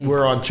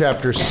We're on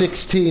chapter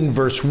 16,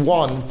 verse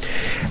 1,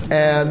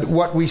 and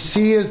what we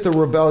see is the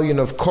rebellion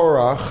of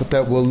Korach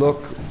that we'll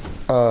look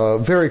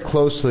very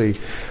closely.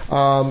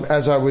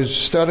 As I was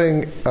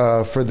studying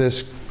for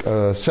this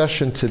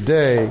session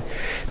today,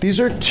 these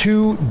are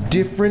two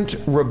different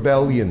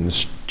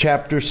rebellions,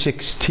 chapter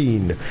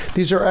 16.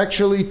 These are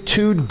actually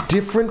two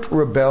different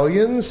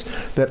rebellions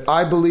that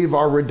I believe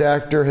our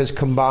redactor has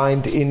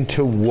combined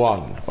into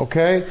one,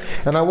 okay?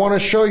 And I want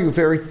to show you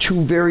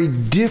two very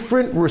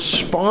different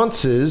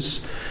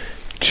responses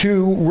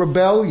to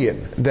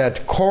rebellion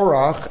that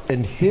Korach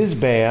and his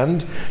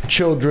band,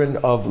 children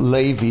of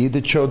Levi, the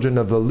children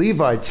of the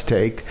Levites,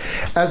 take,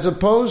 as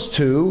opposed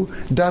to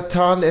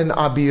Datan and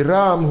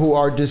Abiram, who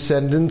are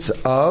descendants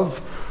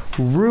of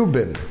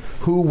Reuben.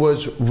 Who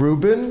was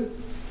Reuben?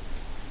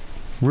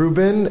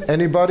 Reuben,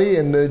 anybody?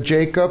 And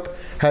Jacob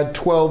had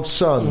 12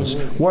 sons.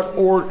 What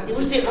order?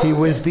 He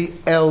was the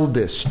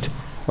eldest.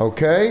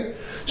 Okay?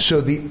 So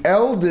the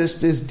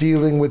eldest is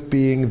dealing with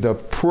being the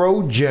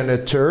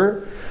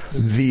progenitor,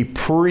 the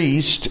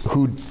priest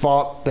who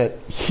thought that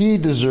he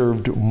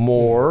deserved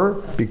more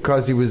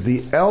because he was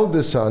the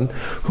eldest son,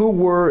 who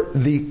were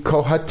the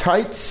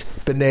Kohatites,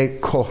 B'nai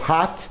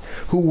Kohat,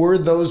 who were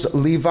those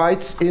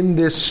Levites in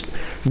this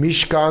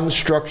Mishkan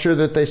structure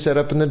that they set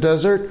up in the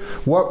desert.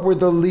 What were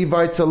the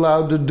Levites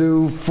allowed to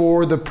do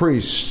for the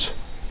priests?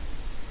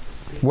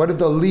 What did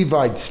the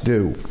Levites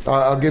do?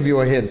 I'll give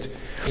you a hint.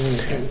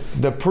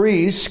 The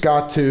priests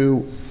got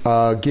to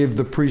give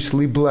the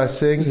priestly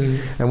blessing.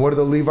 And what do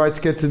the Levites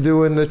get to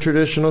do in the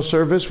traditional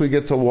service? We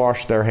get to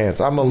wash their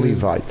hands. I'm a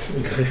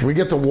Levite. We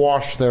get to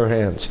wash their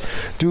hands.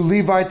 Do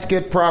Levites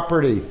get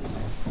property?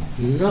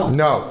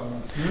 No.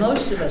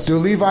 Most of us. Do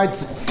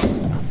Levites?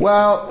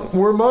 Well,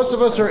 most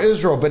of us are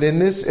Israel, but in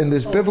this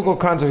biblical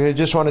context, I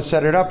just want to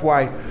set it up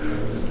why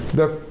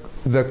the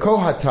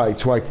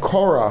Kohatites, why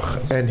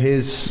Korach and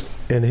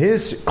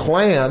his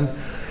clan,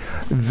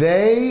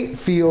 they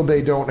feel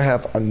they don't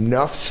have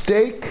enough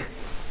stake.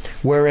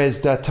 Whereas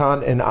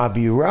Datan and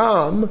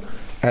Abiram,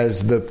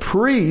 as the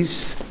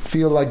priests,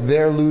 feel like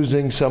they're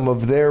losing some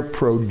of their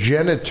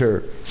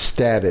progenitor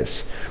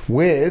status,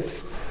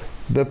 with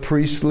the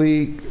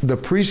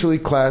priestly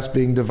class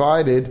being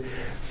divided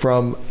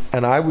from,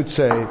 and I would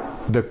say,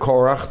 the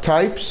Korach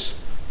types,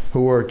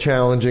 who are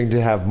challenging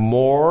to have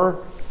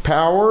more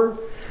power,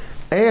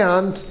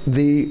 and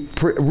the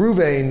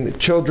Reuven,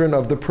 children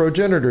of the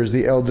progenitors,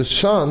 the eldest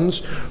sons,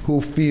 who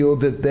feel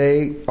that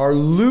they are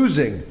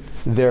losing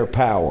their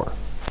power.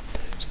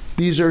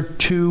 These are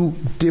two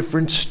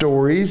different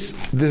stories.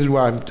 This is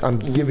why I'm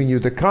giving you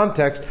the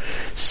context.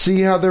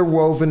 See how they're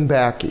woven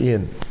back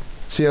in.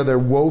 See how they're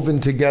woven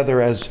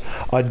together as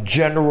a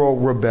general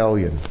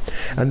rebellion.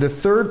 And the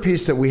third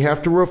piece that we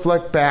have to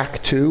reflect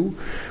back to,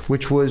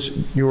 which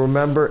was, you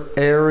remember,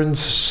 Aaron's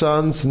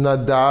sons,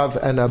 Nadav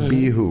and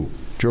Abihu.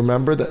 Do you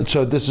remember that?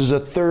 So this is a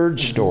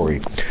third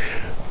story.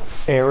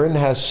 Aaron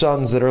has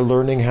sons that are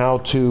learning how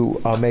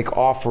to make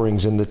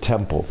offerings in the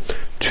temple.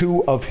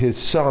 Two of his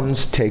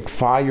sons take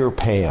fire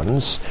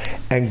pans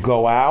and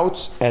go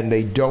out, and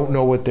they don't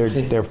know what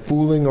they're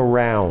fooling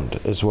around,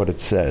 is what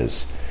it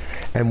says.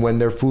 And when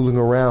they're fooling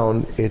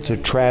around, it's a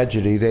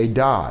tragedy. They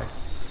die.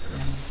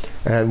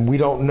 And we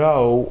don't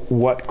know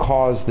what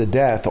caused the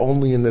death,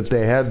 only in that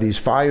they had these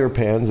fire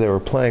pans. They were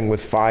playing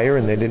with fire,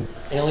 and they didn't...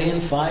 Alien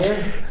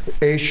fire?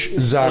 Esh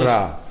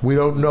Zara. We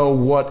don't know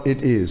what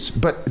it is.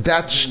 But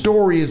that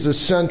story is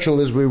essential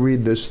as we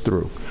read this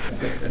through.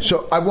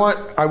 So I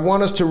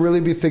want us to really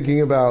be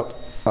thinking about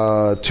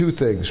two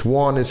things.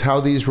 One is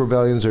how these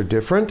rebellions are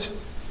different.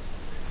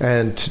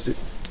 And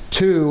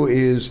two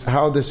is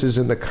how this is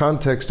in the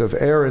context of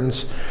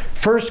Aaron's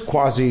first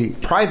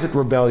quasi-private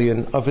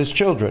rebellion of his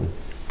children,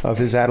 of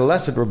his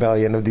adolescent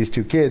rebellion of these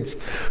two kids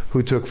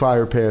who took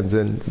fire pans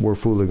and were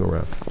fooling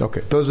around.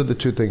 Okay, those are the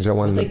two things I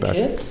wanted to back.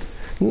 Kids?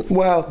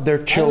 Well,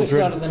 they're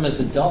children. I always thought of them as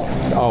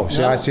adults. Oh, see,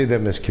 no? I see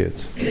them as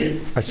kids.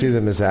 I see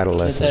them as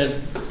adolescents.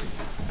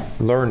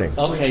 Learning.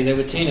 Okay, they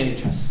were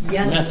teenagers.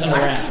 Messing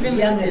around. I see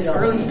them in his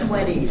early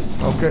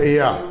 20s. Okay,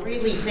 yeah. They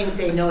really think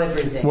they know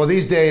everything. Well,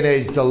 these day and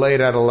age, the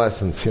late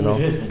adolescents, you know.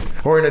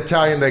 Or in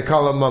Italian, they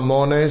call them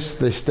mamones.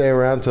 They stay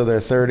around till they're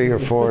 30 or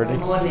 40.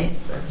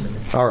 Mamones, that's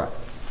right. All right.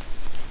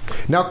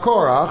 Now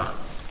Korach,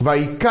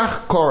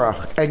 Vayikach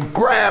Korach, and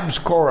grabs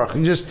Korach.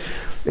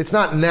 It's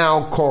not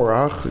now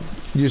Korach.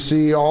 You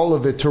see all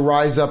of it to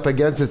rise up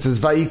against. It says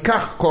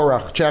Vayikach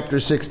Korach, chapter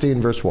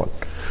 16, verse 1.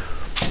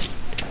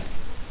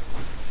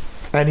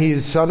 And he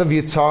is son of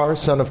Yitzhar,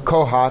 son of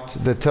Kohat.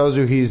 That tells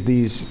you he's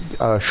these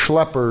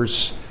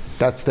schleppers.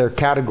 That's their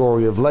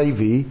category of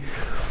Levi.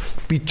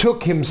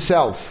 Betook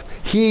himself.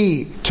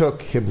 He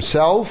took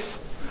himself.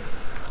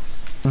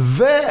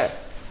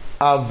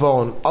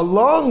 Avon,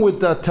 along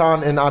with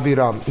Datan and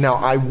Abiram. Now,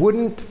 I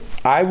would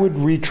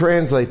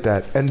retranslate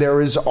that. And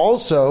there is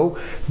also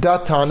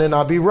Datan and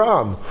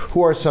Abiram,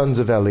 who are sons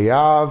of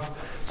Eliav,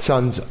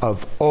 sons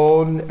of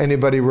On.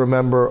 Anybody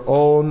remember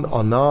On,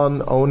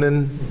 Onan,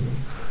 Onan?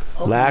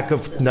 Lack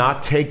of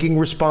not taking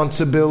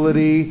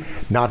responsibility,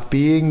 not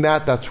being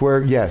that. That's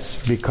where,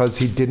 yes, because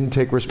he didn't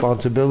take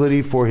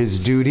responsibility for his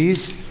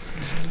duties.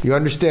 You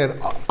understand?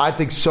 I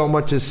think so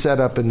much is set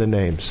up in the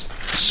names.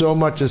 So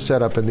much is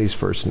set up in these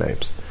first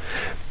names.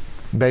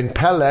 Ben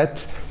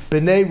Pelet,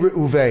 Bnei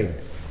Reuven,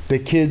 the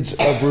kids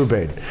of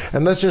Reuben.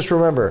 And let's just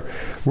remember,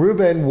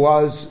 Reuben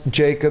was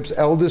Jacob's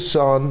eldest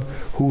son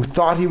who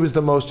thought he was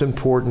the most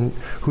important,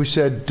 who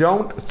said,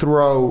 don't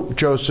throw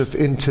Joseph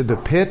into the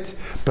pit,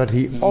 but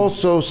he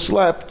also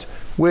slept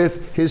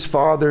with his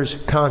father's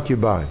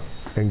concubine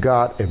and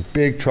got in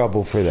big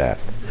trouble for that.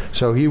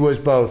 So he was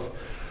both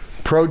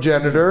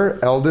progenitor,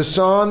 eldest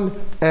son,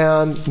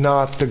 and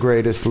not the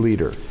greatest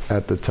leader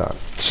at the time.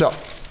 So,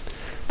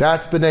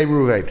 that's Bnei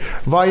Reuven.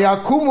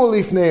 Vayakumu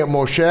lifnei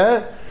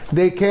Moshe,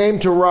 they came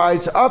to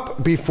rise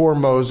up before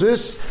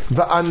Moses,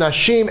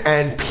 va'anashim,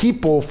 and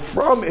people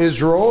from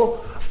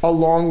Israel,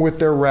 along with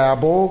their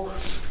rabble.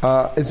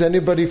 Is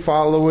anybody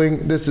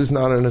following? This is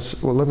not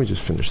well, let me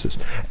just finish this.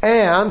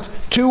 And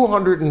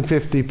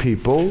 250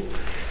 people,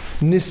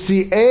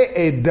 Nisi'e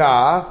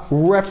Edah,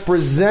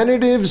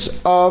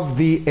 representatives of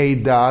the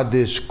Edah,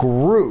 this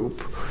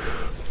group,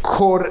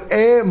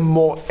 Kor'e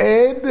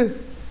Moed,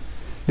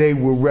 they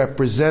were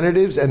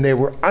representatives, and they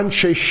were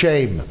Anshe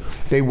Shem.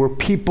 They were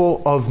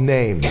people of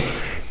name.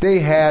 They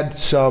had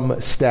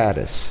some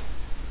status.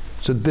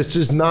 So this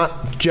is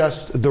not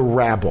just the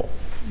rabble.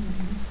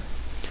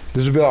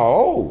 This would be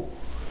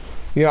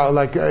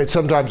like,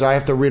 sometimes I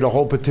have to read a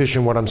whole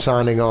petition what I'm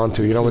signing on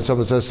to. You know, when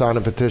someone says sign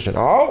a petition.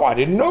 Oh, I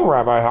didn't know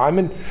Rabbi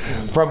Hyman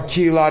from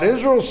Kilat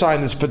Israel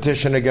signed this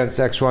petition against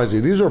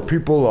XYZ. These are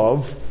people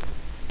of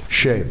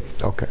shame.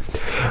 Okay.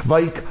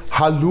 Vaik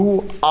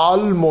halu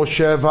al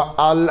Moshe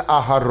al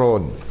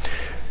Aharon.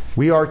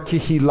 We are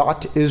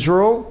Kihilat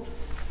Israel.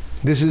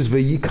 This is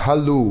Vayik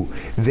halu.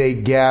 They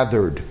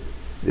gathered.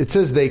 It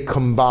says they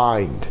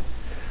combined.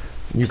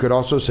 You could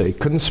also say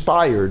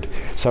conspired.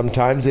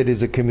 Sometimes it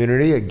is a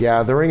community, a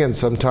gathering, and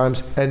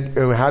sometimes, and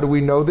how do we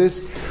know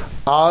this?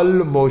 Al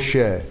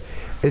Moshe.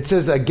 It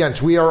says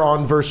against. We are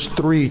on verse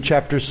 3,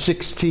 chapter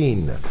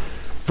 16.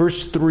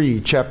 Verse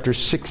 3, chapter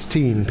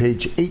 16,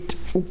 page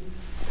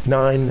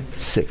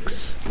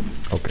 896.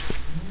 Okay.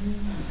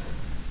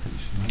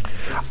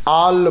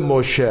 Al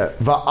Moshe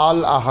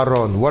va'al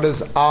Aharon. What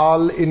is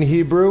al in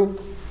Hebrew?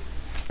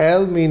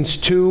 El means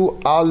to,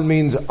 al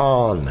means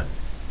on.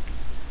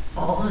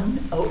 On,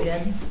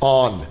 O-N.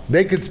 On.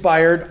 They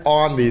conspired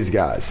on these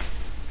guys.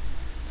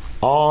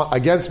 On,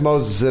 against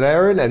Moses and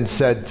Aaron, and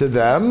said to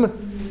them,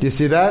 do you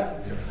see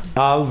that?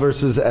 Al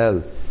versus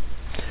El.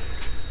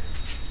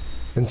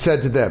 And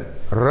said to them,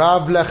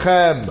 Rav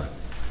Lechem,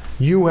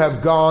 you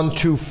have gone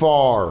too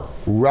far.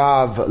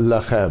 Rav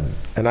Lechem.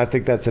 And I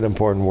think that's an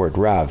important word,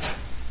 Rav.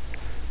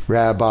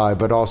 Rabbi,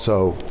 but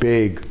also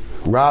big.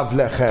 Rav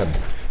Lechem.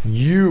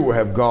 You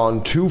have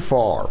gone too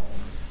far.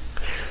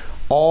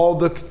 All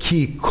the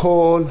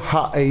kikol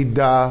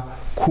ha'eda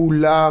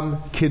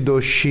kulam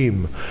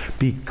kedoshim,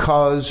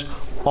 because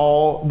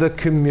all the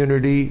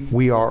community,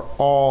 we are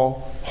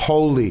all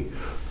holy.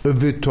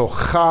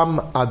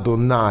 V'tocham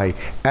Adonai,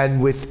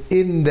 and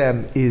within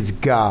them is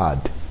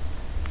God.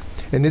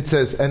 And it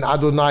says, and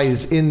Adonai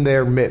is in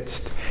their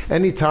midst.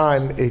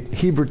 Anytime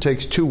Hebrew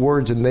takes 2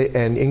 words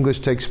and English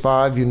takes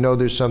 5, you know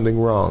there's something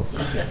wrong.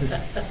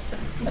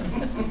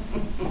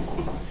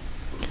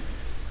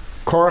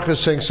 Korach is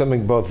saying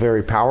something both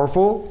very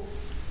powerful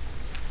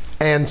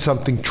and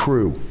something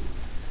true,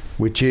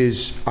 which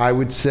is, I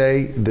would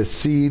say, the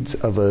seeds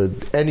of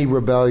any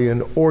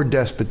rebellion or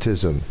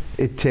despotism.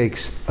 It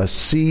takes a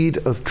seed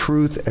of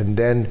truth and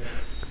then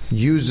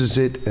uses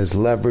it as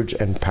leverage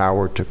and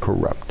power to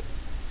corrupt.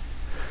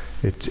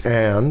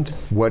 And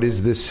what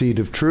is this seed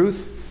of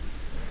truth?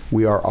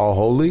 We are all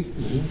holy.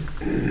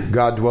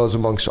 God dwells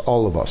amongst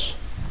all of us.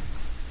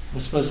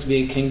 We're supposed to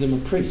be a kingdom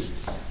of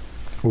priests.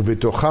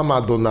 Uvitocham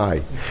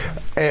Adonai.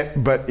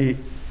 But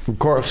of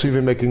course,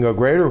 even making a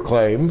greater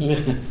claim,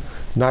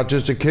 not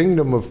just a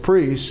kingdom of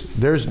priests,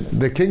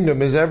 the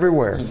kingdom is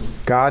everywhere.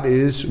 God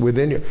is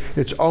within you.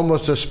 It's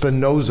almost a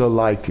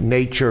Spinoza-like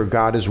nature.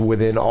 God is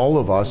within all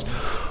of us.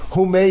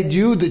 Who made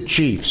you the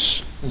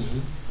chiefs?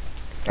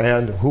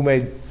 And who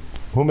made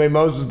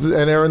Moses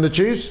and Aaron the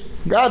chiefs?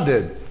 God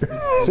did.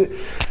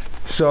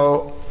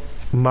 So,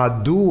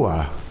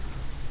 Madua.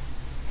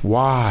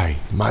 Why?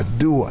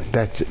 Madua.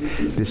 That's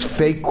this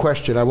fake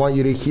question. I want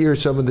you to hear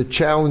some of the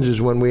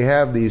challenges when we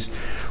have these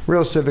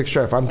real civic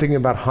strife. I'm thinking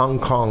about Hong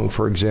Kong,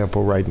 for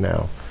example, right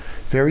now.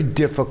 Very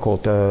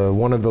difficult.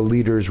 One of the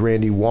leaders,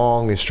 Randy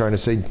Wong, is trying to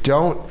say,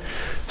 don't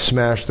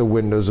smash the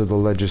windows of the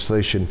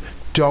legislation.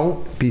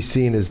 Don't be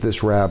seen as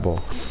this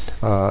rabble.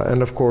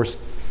 And of course,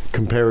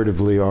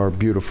 comparatively, our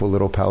beautiful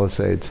little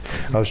Palisades.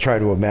 I was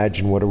trying to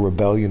imagine what a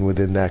rebellion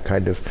within that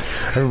kind of,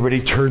 everybody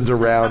turns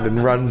around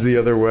and runs the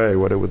other way,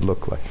 what it would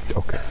look like.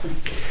 Okay.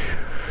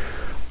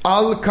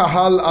 Al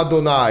kahal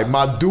Adonai,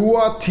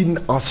 madua tin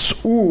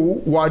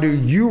asu, why do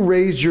you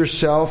raise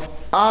yourself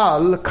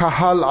al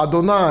kahal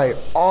Adonai,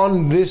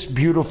 on this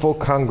beautiful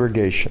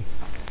congregation?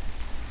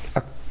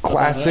 A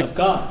classic.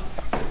 God.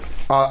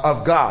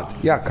 Of God.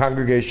 Yeah,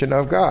 congregation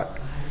of God.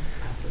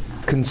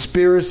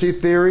 Conspiracy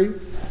theory.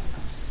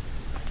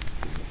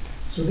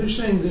 So they're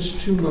saying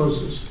this to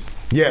Moses.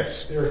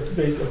 Yes. They're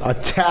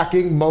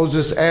attacking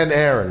Moses and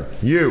Aaron.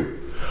 You.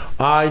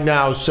 I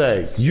now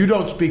say, you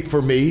don't speak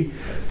for me.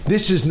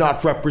 This is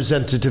not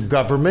representative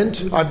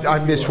government. I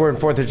miss we're in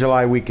 4th of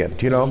July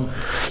weekend, you know.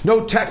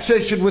 No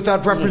taxation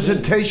without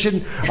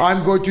representation.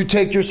 I'm going to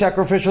take your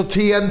sacrificial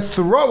tea and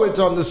throw it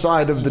on the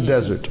side of the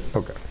desert.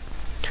 Okay.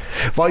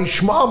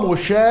 Vayishma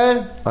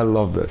Moshe, I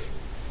love this.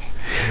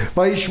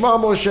 Vayishma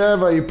Moshe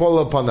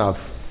vayipol panav.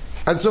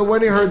 And so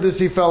when he heard this,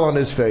 he fell on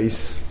his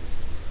face.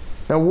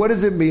 Now what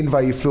does it mean,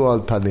 vayiflu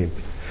al panim?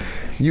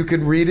 You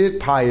can read it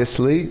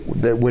piously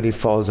that when he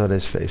falls on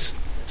his face.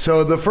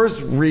 So the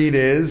first read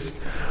is,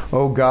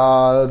 oh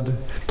God,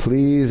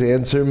 please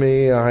answer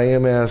me, I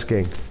am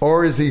asking.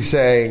 Or is he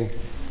saying,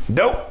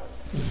 nope.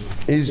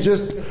 He's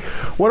just,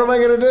 what am I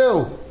going to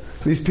do?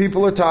 These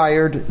people are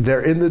tired,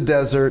 they're in the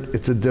desert,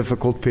 it's a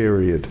difficult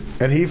period.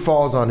 And he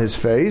falls on his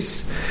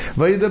face.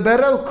 Vayidaber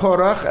el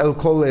Korach el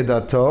kol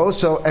edato.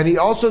 So, and he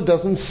also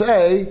doesn't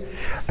say,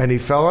 and he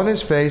fell on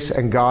his face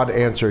and God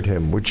answered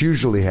him, which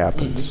usually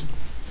happens.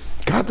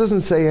 God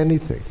doesn't say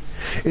anything.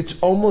 It's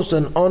almost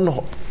an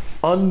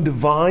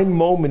undivine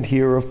moment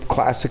here of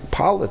classic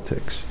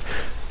politics.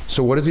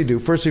 So what does he do?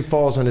 First he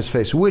falls on his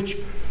face, which,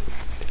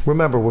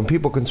 remember, when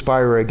people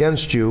conspire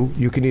against you,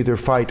 you can either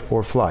fight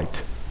or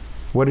flight.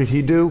 What did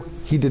he do?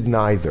 He did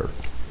neither.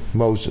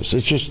 Moses.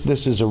 It's just,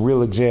 this is a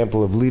real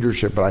example of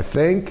leadership, I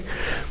think,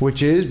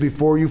 which is,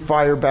 before you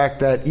fire back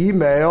that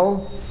email,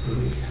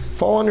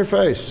 fall on your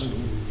face.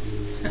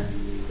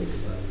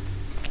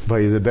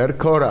 Vayidaber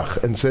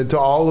Korach, and said to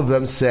all of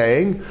them,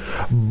 saying,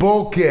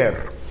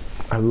 Boker,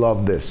 I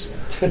love this,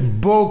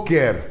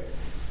 Boker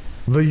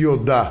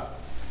v'yoda,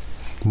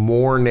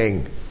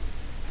 morning,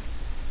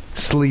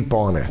 sleep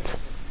on it.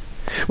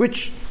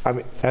 Which, I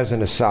mean, as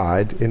an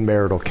aside, in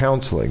marital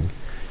counseling,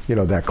 you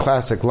know, that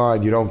classic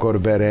line, you don't go to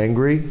bed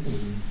angry.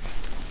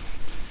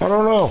 I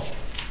don't know.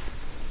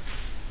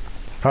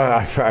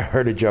 I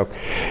heard a joke.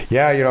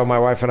 Yeah, you know, my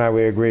wife and I,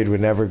 we agreed we'd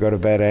never go to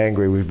bed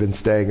angry. We've been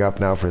staying up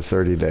now for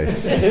 30 days.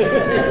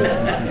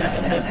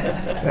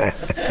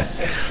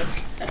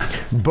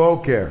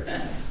 Boker.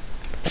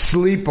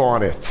 Sleep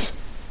on it.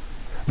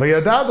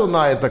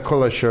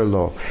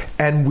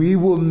 And we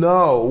will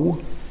know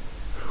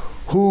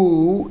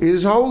who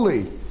is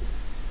holy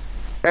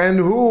and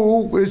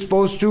who is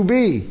supposed to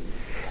be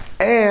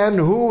and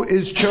who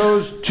is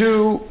chose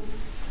to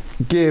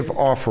give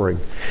offering.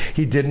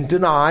 He didn't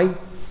deny.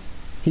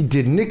 He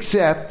didn't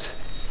accept.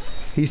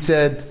 He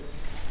said,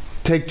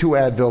 take 2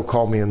 Advil,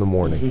 call me in the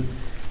morning.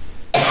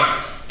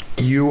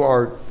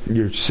 You're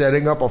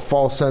setting up a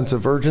false sense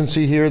of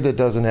urgency here that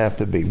doesn't have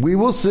to be. We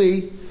will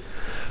see.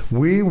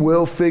 We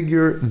will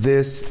figure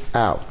this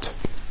out.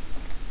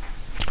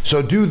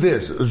 So do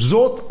this.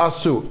 Zot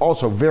asu,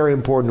 also very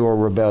important to a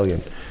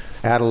rebellion.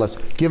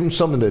 Adolescent. Give them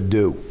something to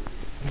do.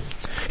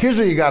 Here's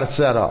what you got to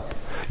set up.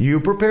 You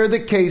prepare the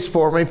case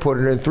for me, put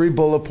it in 3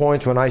 bullet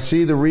points. When I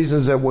see the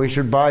reasons that we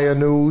should buy a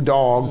new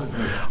dog,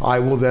 I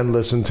will then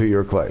listen to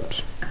your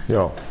claims. You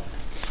know,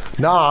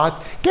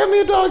 not, give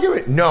me a dog, give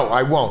me. No,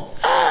 I won't.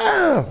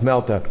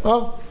 Meltdown.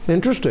 Oh,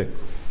 interesting.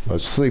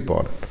 Let's sleep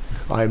on it.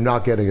 I am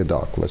not getting a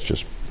dog. Let's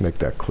just make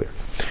that clear.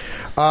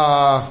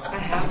 I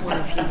have one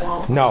if you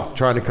want. No,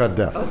 trying to cut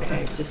down.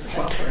 Okay, just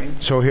offering.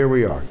 So here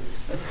we are.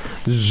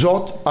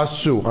 Zot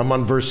asu. I'm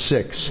on verse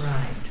 6.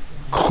 Right.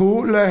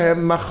 Chu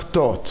lehem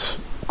machtot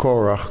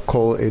korach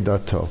kol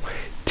edato.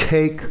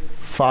 Take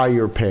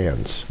fire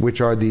pans,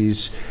 which are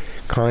these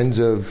kinds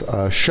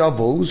of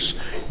shovels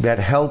that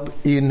help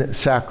in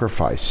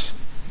sacrifice.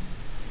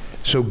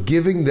 So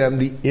giving them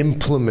the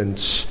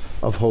implements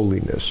of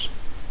holiness.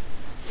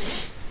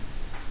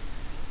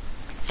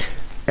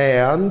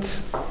 And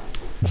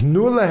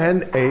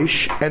nulehen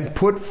esh, and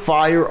put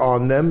fire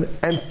on them,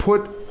 and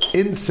put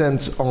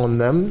incense on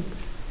them.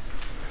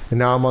 And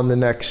now I'm on the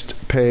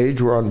next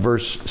page, we're on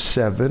verse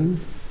 7.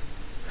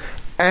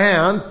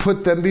 And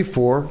put them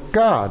before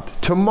God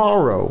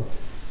tomorrow.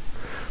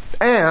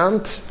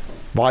 And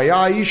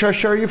Vayayish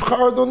asher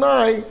yivchar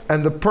Adonai,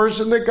 and the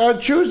person that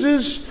God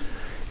chooses,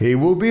 he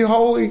will be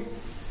holy.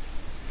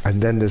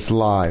 And then this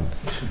line,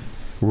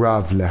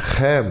 Rav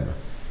lechem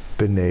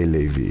b'nei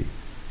Levi.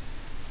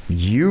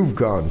 You've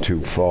gone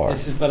too far.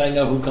 This is, but I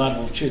know who God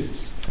will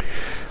choose.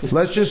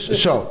 Let's just,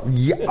 so,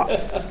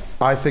 yeah,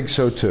 I think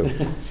so too.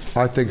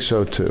 I think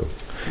so too.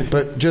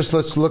 But just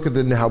let's look at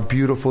how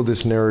beautiful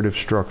this narrative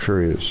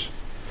structure is.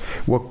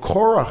 What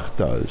Korach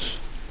does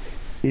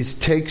is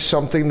take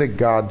something that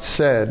God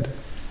said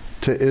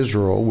to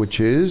Israel,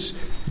 which is,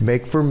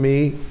 make for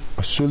me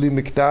a suli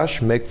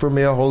mikdash, make for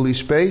me a holy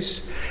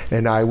space,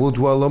 and I will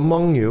dwell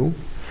among you,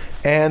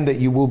 and that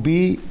you will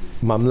be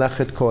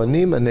Mamlechet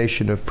Kohanim, a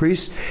nation of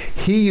priests.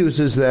 He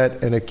uses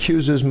that and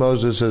accuses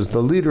Moses as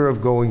the leader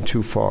of going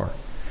too far.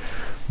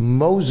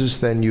 Moses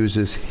then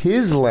uses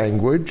his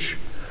language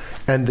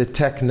and the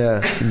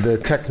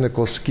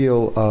technical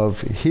skill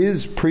of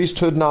his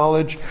priesthood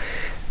knowledge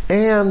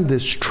and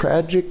this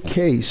tragic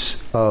case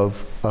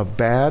of a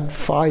bad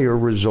fire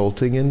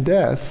resulting in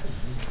death,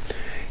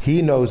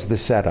 he knows the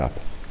setup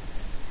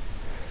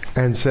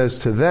and says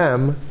to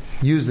them,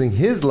 using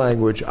his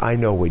language, I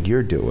know what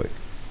you're doing.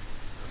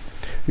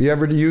 You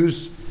ever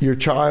use your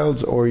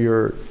child's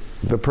or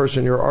the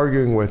person you're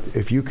arguing with,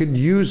 if you can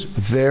use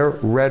their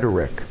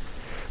rhetoric.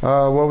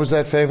 What was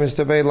that famous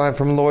debate line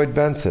from Lloyd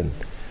Benson?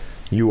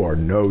 You are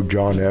no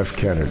John F.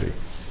 Kennedy.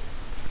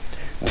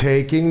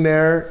 Taking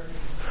their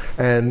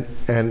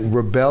and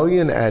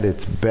rebellion at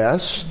its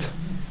best,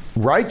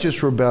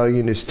 righteous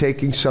rebellion is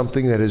taking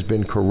something that has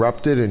been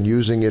corrupted and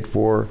using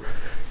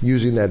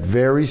that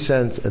very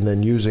sense and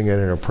then using it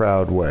in a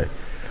proud way.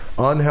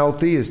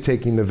 Unhealthy is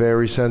taking the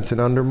very sense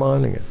and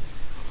undermining it.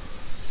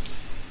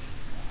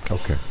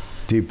 Okay,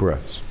 deep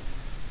breaths.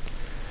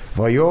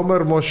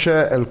 Vayomer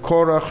Moshe el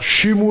Korach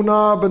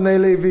Shimuna b'nei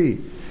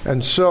Levi.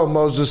 And so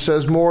Moses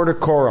says more to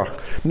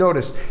Korach.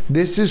 Notice,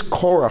 this is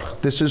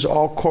Korach. This is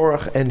all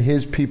Korach and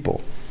his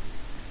people.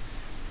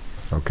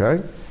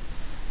 Okay?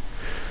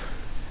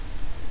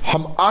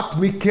 Ham'at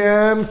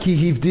mikem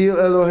ki hivdil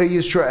Elohei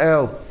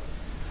Yisrael.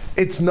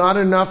 It's not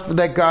enough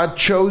that God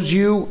chose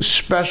you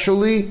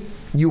specially.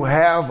 You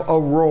have a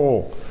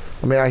role.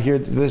 I mean, I hear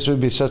this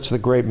would be such the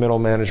great middle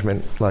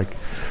management. Like,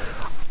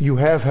 you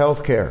have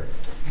health care.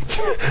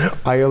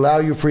 I allow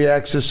you free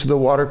access to the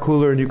water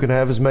cooler and you can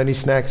have as many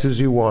snacks as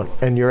you want.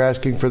 And you're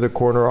asking for the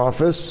corner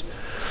office.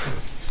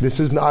 This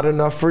is not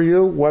enough for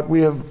you? What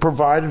we have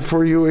provided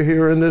for you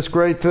here in this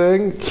great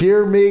thing?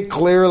 Hear me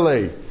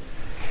clearly.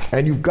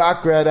 And you've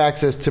got grad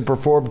access to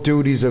perform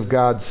duties of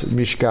God's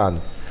Mishkan,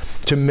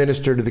 to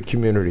minister to the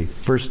community.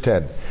 Verse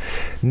 10.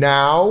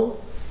 Now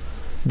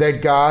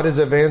that God has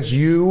advanced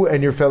you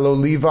and your fellow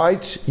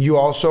Levites, you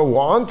also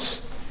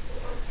want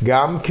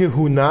Gam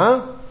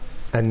Kehuna,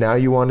 and now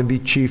you want to be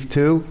chief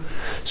too.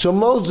 So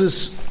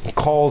Moses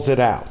calls it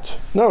out.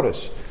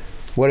 Notice,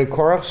 what did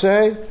Korach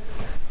say?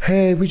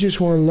 Hey, we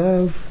just want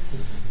love.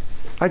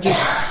 I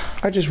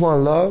just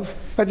want love.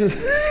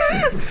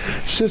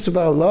 It's just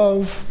about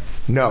love.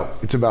 No,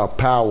 it's about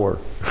power.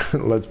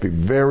 Let's be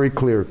very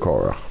clear,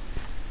 Korach.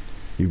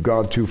 You've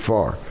gone too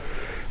far.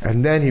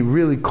 And then he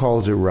really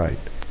calls it right.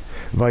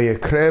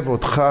 Vayekrev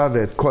otcha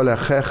ve'et kol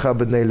achecha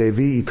b'nei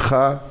Levi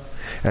itcha.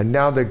 And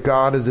now that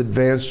God has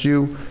advanced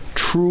you,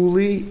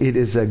 truly it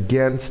is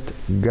against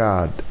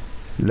God.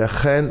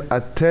 Lechen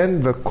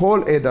aten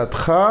ve'kol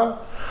edatcha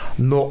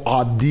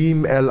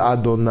no'adim el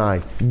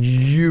Adonai.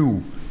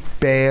 You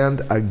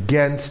band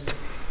against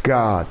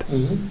God.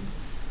 Mm-hmm.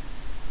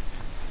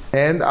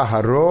 And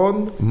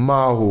Aharon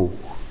mahu.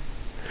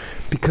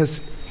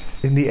 Because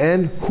in the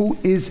end, who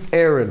is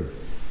Aaron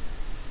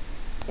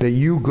that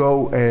you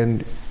go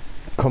and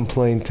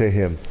complain to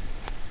him?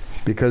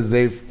 Because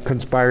they've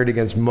conspired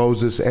against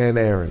Moses and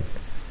Aaron.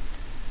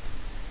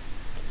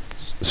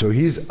 So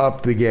he's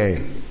up the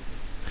game.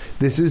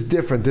 This is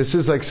different. This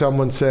is like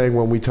someone saying,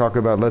 when we talk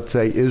about, let's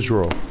say,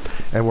 Israel,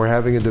 and we're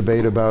having a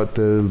debate about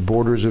the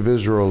borders of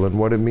Israel and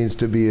what it means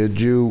to be a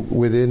Jew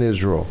within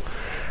Israel.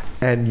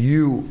 And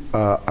you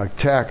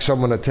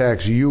someone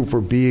attacks you for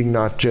being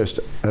not just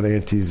an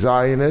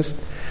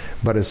anti-Zionist,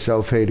 but a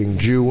self-hating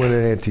Jew and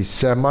an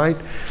anti-Semite,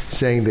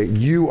 saying that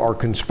you are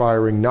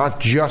conspiring not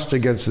just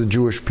against the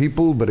Jewish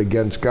people, but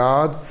against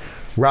God.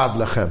 Rav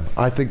Lechem.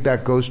 I think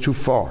that goes too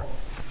far.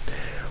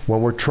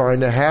 When we're trying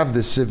to have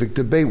this civic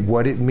debate,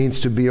 what it means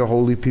to be a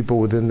holy people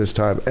within this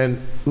time.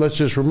 And let's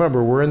just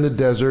remember, we're in the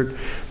desert,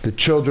 the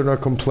children are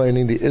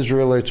complaining, the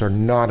Israelites are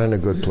not in a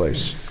good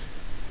place.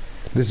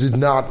 This is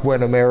not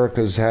when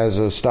America has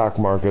a stock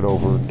market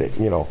over,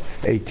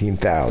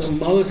 18,000.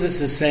 So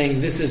Moses is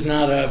saying this is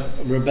not a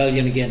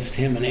rebellion against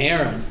him and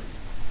Aaron.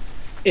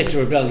 It's a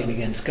rebellion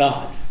against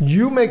God.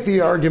 You make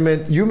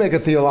a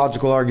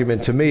theological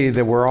argument to me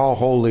that we're all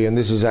holy and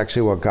this is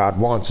actually what God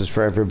wants, is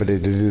for everybody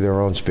to do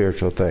their own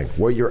spiritual thing.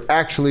 What you're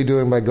actually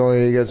doing by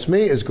going against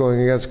me is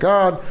going against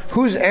God.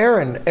 Who's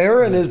Aaron?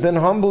 Aaron has been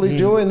humbly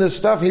doing this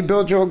stuff. He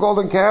built you a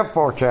golden calf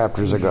 4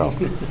 chapters ago.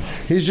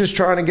 He's just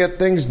trying to get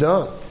things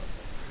done.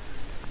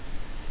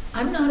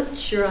 I'm not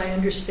sure I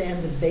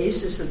understand the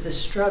basis of the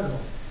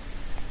struggle.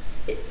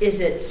 Is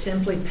it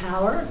simply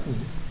power?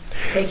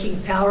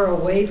 Taking power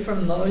away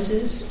from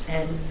Moses,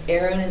 and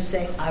Aaron is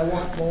saying, I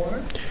want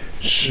more?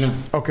 No.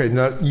 Okay,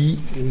 now,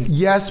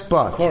 yes,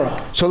 but.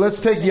 Korah. So let's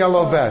take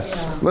yellow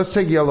vests. Yeah. Let's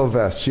take yellow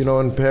vests,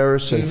 in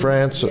Paris and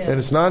France. Yes. And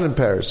it's not in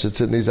Paris,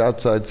 it's in these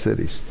outside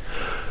cities.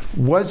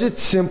 Was it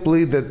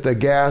simply that the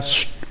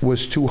gas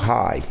was too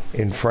high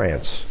in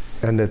France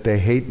and that they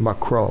hate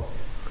Macron?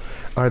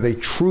 Are they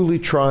truly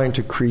trying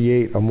to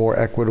create a more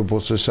equitable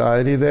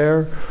society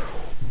there?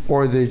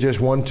 Or they just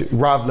want to...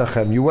 Rav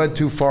Lechem, you went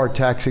too far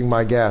taxing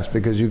my gas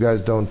because you guys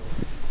don't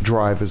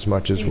drive as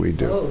much as we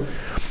do.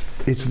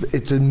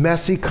 It's a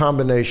messy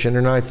combination,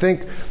 and I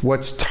think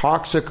what's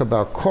toxic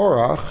about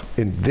Korach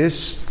in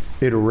this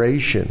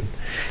iteration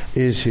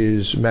is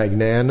his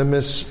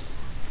magnanimous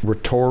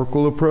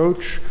rhetorical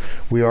approach.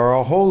 We are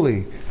all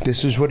holy.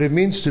 This is what it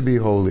means to be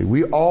holy.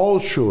 We all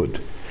should.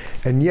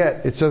 And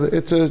yet, it's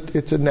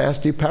a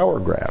nasty power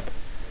grab.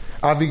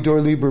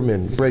 Avigdor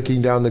Lieberman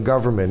breaking down the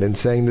government and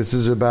saying this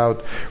is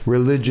about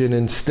religion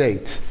and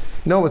state.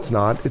 No, it's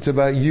not. It's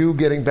about you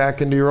getting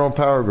back into your own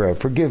power grab.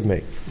 Forgive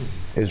me.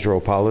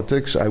 Israel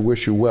politics, I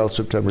wish you well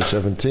September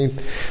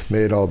 17th.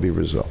 May it all be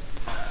resolved.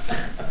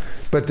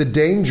 But the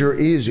danger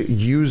is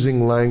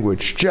using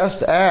language,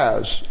 just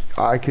as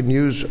I can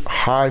use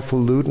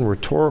highfalutin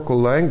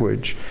rhetorical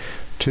language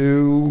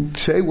to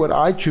say what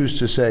I choose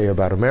to say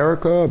about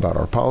America, about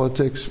our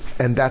politics,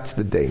 and that's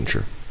the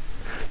danger.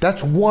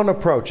 That's one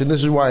approach, and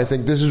this is why I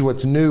think this is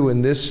what's new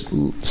in this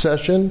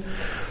session.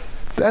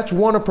 That's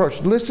one approach.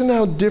 Listen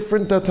how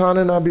different Datan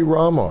and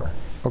Abiram are.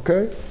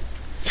 Okay?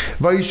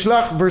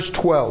 Vayishlach, verse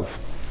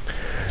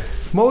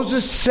 12.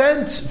 Moses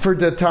sent for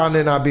Datan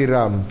and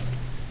Abiram.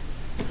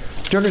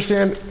 Do you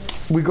understand?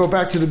 We go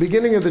back to the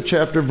beginning of the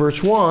chapter,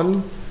 verse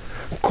 1.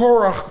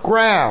 Korach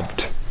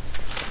grabbed.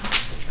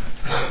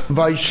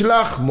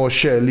 Vayishlach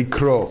Moshe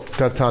likro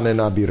Datan and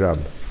Abiram.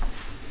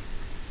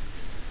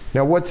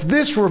 Now what's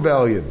this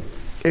rebellion?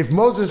 If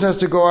Moses has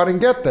to go out and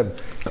get them,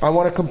 I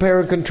want to compare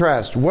and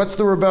contrast. What's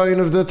the rebellion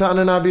of Datan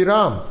and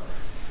Abiram?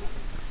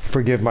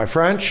 Forgive my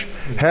French.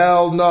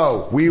 Hell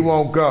no, we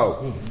won't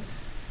go.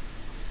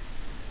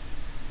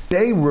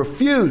 They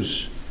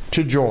refuse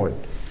to join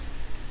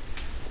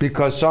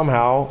because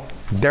somehow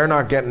they're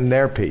not getting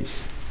their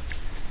piece.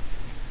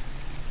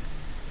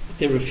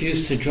 They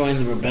refuse to join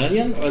the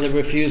rebellion, or they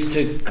refuse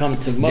to come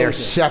to Moses? They're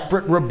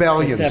separate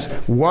rebellions. They're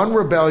separate. One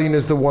rebellion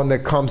is the one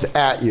that comes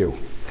at you.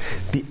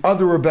 The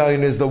other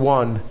rebellion is the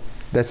one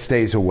that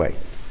stays away.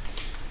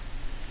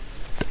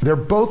 They're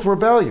both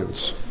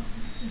rebellions.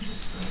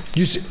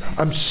 You see,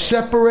 I'm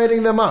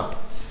separating them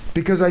up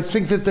because I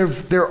think that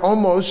they're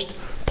almost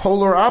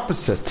polar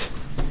opposite.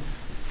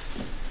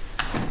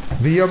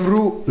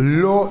 V'yamru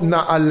lo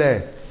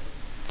na'aleh.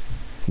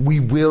 We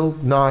will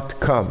not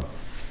come.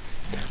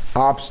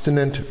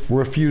 Obstinate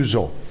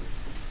refusal.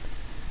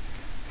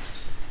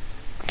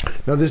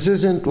 Now this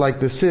isn't like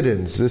the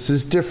sit-ins. This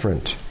is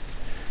different.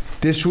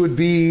 This would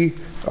be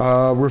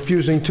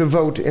refusing to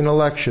vote in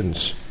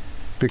elections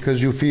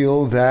because you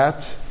feel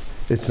that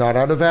it's not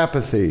out of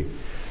apathy.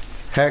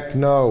 Heck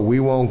no, we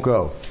won't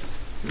go.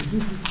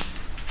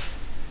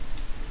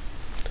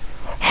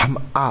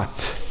 Hamat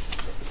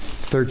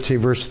 13,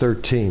 verse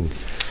 13.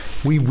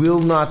 We will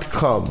not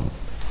come.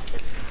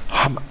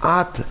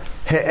 Hamat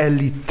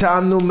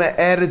he'elitanu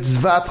me'eretz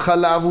zvat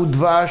chalav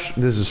udvash.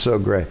 This is so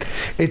great.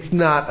 It's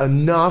not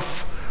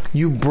enough.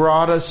 You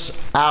brought us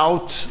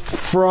out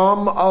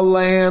from a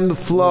land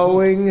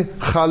flowing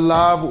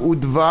chalav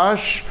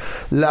udvash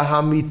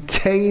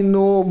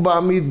lahamitenu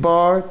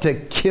bamidbar, to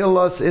kill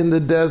us in the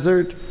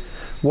desert.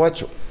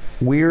 What's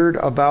weird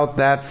about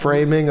that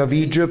framing of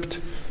Egypt?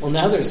 Well,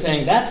 now they're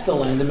saying that's the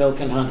land of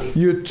milk and honey.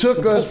 You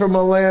took us from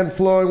a land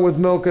flowing with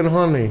milk and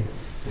honey.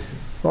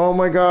 Oh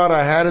my God,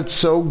 I had it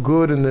so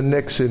good in the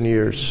Nixon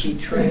years.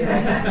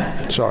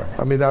 Betrayal. Sorry.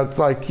 I mean, that's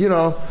like,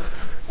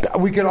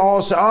 we can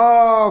all say,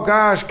 oh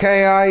gosh,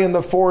 KI in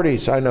the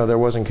 40s. I know there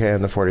wasn't KI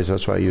in the 40s,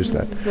 that's why I used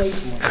that.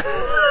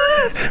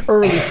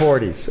 Early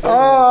 40s.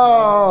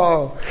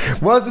 Oh,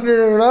 wasn't it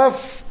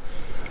enough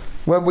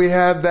when we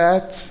had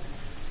that?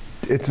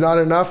 It's not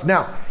enough.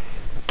 Now,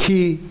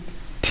 ki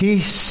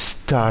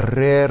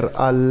tistarer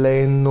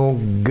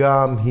aleinu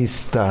gam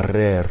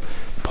histarer.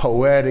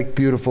 Poetic,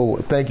 beautiful.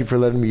 Thank you for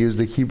letting me use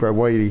the Hebrew. I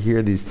want you to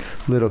hear these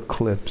little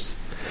clips.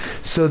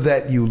 So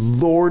that you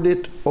lord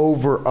it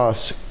over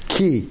us.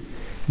 Ki.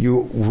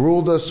 You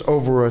ruled us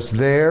over us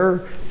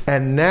there,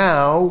 and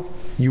now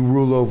you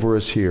rule over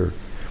us here.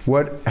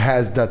 What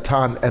has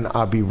Datan and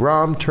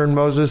Abiram turned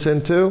Moses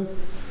into?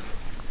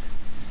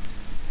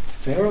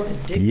 Pharaoh?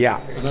 Yeah.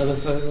 Another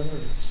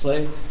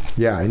slave?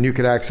 Yeah, and you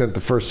could accent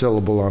the first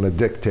syllable on a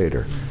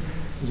dictator.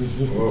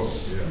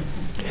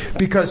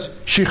 Because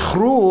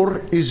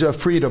shichrur is a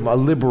freedom, a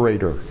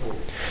liberator.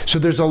 So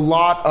there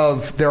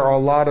are a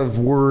lot of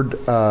word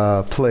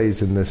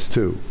plays in this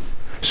too.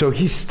 So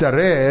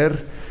histarer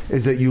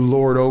is that you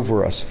lord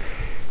over us.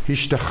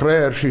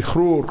 Hishtachrer,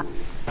 shichrur,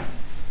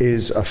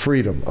 is a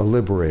freedom, a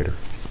liberator.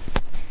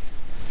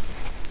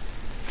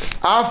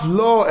 Af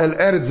lo el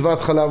eretz zvat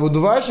chalav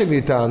udvash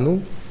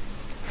evitanu.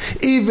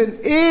 Even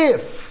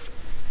if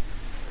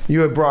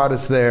you had brought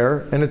us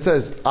there, and it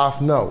says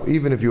af no,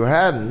 even if you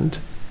hadn't,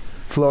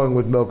 flowing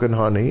with milk and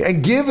honey,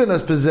 and given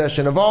us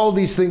possession of all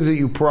these things that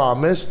you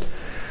promised,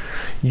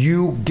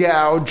 you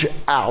gouge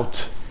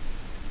out.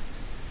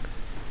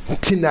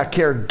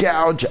 Tinaker,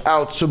 gouge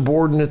out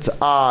subordinates'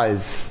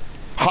 eyes.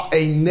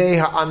 Ha'einei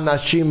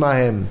ha'anashim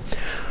ahem.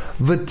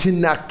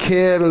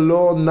 V'tinaker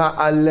lo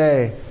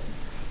na'aleh.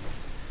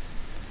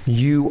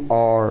 You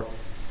are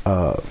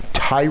a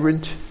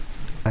tyrant,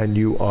 and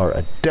you are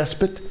a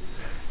despot,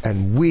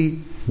 and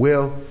we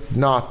will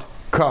not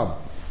come.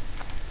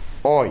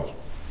 Oi.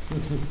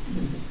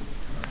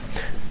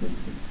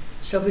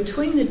 So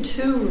between the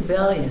two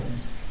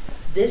rebellions,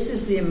 this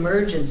is the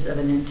emergence of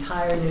an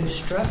entire new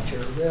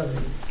structure, really.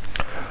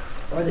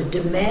 Or the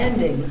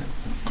demanding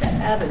to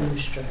have a new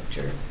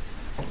structure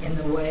in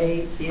the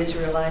way the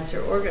Israelites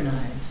are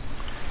organized.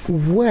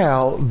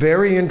 Well,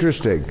 very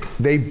interesting.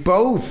 They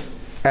both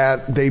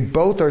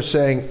are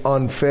saying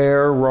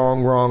unfair,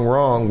 wrong, wrong,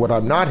 wrong. What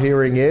I'm not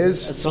hearing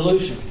is A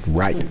solution.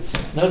 right.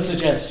 No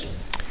suggestion.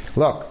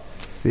 Look,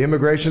 the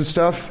immigration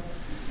stuff,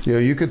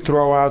 you could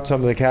throw out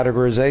some of the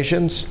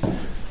categorizations,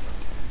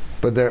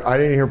 but I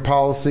didn't hear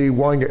policy.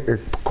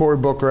 Cory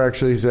Booker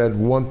actually said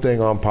one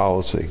thing on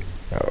policy.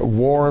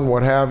 Warren,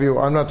 what have you.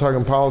 I'm not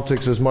talking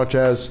politics as much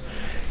as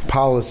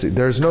policy.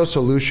 There's no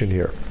solution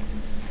here.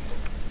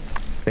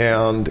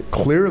 And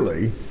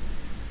clearly,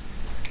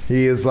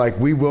 he is like,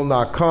 we will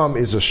not come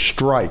is a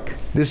strike.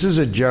 This is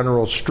a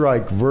general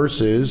strike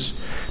versus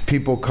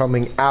people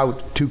coming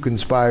out to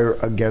conspire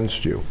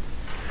against you.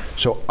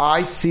 So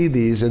I see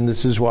these, and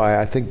this is why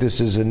I think this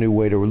is a new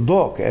way to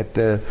look at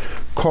the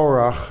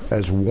Korach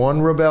as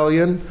one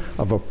rebellion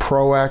of a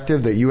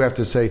proactive that you have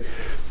to say,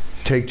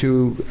 take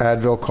 2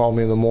 Advil, call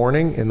me in the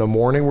morning. In the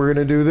morning we're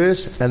going to do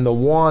this. And the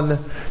one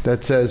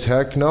that says,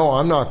 heck no,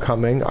 I'm not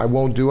coming. I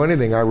won't do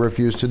anything I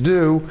refuse to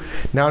do.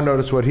 Now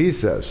notice what he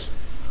says.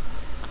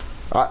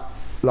 I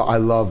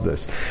love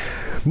this.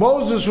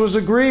 Moses was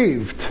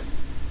aggrieved.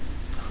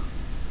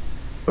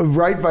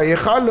 Right?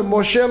 Vayichad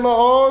Moshe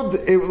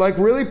ma'od. Like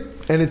really,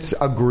 and it's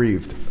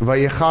aggrieved.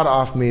 Vayichad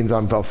off means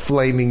I'm a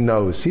flaming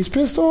nose. He's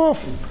pissed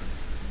off.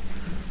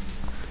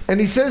 And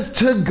he says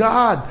to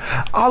God,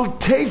 Al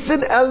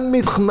tefen el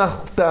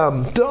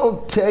minchatam.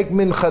 Don't take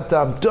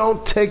minchatam.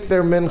 Don't take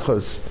their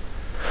minchas.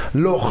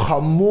 Lo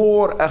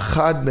chamor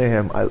echad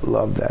mehem. I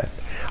love that.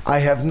 I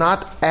have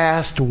not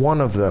asked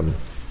one of them.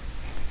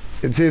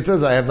 See, it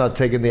says I have not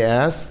taken the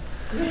ass.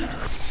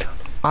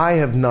 I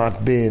have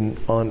not been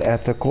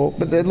unethical.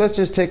 But then let's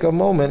just take a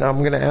moment. I'm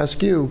going to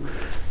ask you.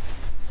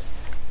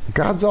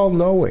 God's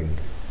all-knowing.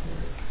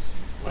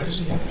 Why does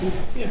he have to?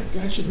 Yeah,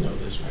 God should know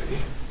this,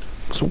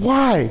 right? So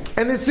why?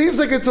 And it seems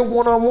like it's a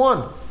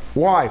one-on-one.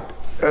 Why?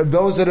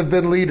 Those that have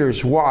been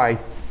leaders, why?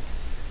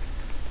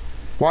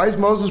 Why is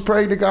Moses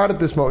praying to God at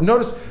this moment?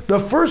 Notice, the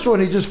first one,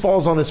 he just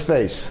falls on his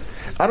face.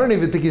 I don't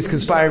even think he's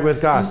conspiring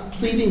with God. He's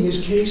pleading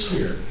his case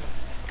here.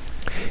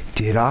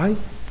 Did I?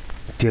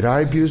 Did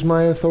I abuse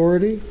my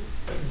authority?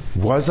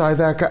 Was I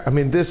that guy? I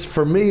mean, this,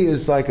 for me,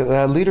 is like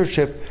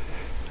leadership.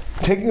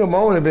 Taking a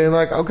moment and being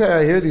like, okay,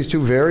 I hear these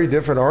two very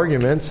different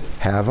arguments.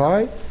 Have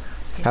I?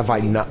 Have I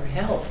not? For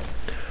help.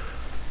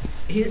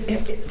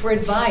 For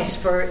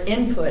advice, for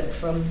input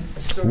from a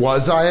source.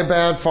 Was I a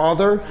bad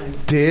father?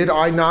 Did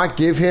I not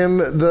give him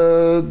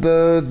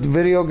the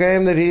video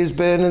game that he's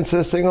been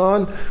insisting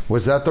on?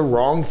 Was that the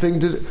wrong thing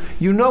to do?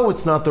 You know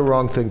it's not the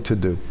wrong thing to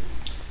do.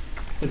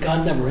 But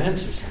God never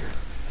answers him.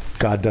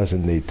 God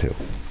doesn't need to.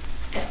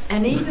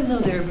 And even though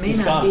there may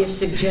not be a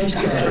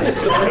suggestion for a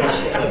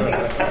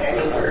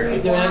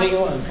solution, Do anything you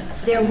want.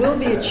 there will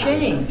be a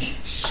change.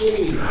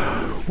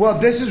 Well,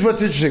 this is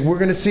what's interesting. We're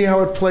going to see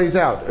how it plays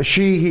out.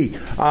 He.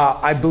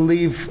 I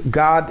believe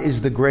God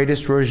is the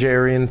greatest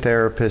Rogerian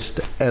therapist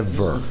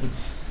ever.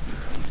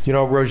 You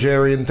know what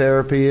Rogerian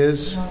therapy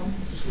is?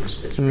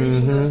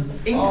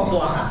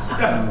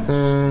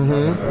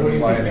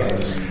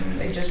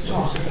 They just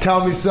talk.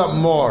 Tell me something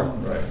more.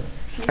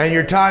 And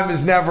your time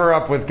is never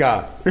up with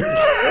God.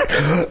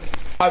 I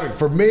mean,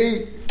 for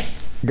me,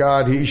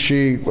 God,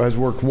 she has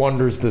worked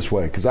wonders this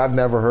way, because I've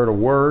never heard a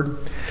word,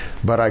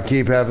 but I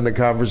keep having the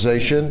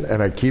conversation,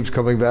 and I keep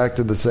coming back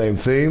to the same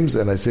themes,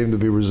 and I seem to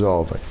be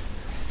resolving.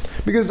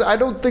 Because I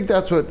don't think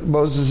that's what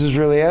Moses is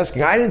really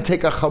asking. I didn't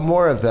take a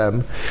chamor of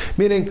them,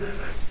 meaning,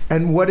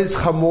 and what is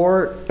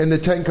chamor in the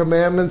 10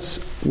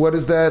 Commandments? What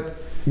does that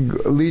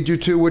lead you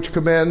to? Which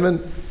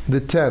commandment?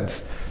 The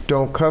 10th.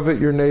 Don't covet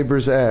your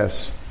neighbor's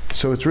ass.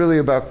 So it's really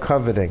about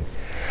coveting.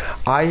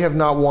 I have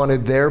not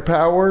wanted their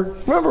power.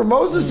 Remember,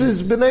 Moses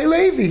is B'nai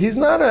Levi. He's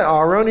not an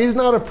Aaron. He's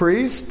not a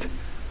priest.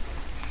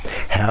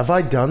 Have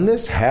I done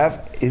this?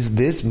 Is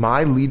this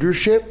my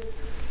leadership?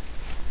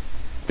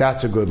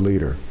 That's a good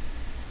leader.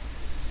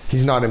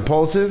 He's not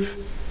impulsive.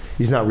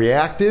 He's not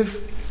reactive.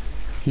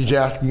 He's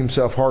asking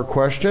himself hard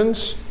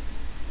questions.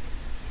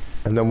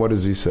 And then what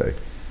does he say?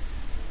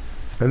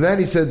 And then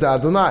he said to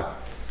Adonai,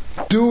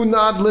 do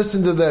not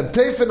listen to them.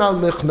 Tefen al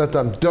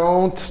michnatam.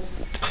 Don't.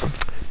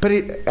 But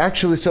it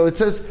actually, so it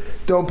says,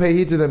 don't pay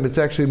heed to them. It's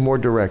actually more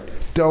direct.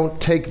 Don't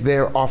take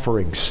their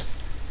offerings.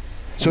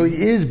 So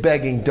he is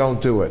begging,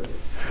 don't do it.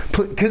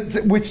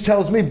 Which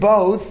tells me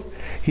both.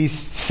 He's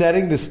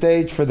setting the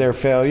stage for their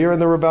failure in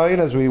the rebellion,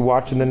 as we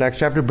watch in the next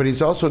chapter, but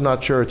he's also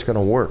not sure it's going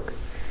to work.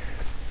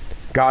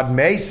 God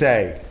may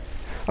say,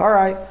 all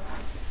right,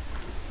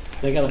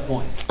 They got a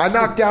point. I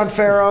knocked down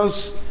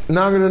pharaohs.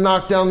 Now I'm going to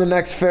knock down the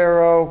next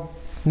pharaoh.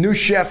 New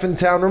chef in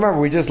town. Remember,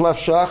 we just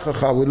left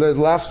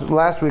Shachacha.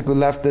 Last week we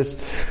left this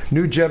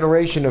new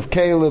generation of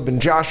Caleb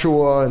and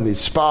Joshua and these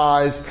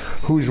spies.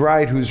 Who's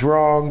right, who's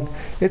wrong.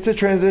 It's a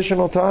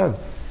transitional time.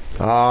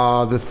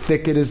 The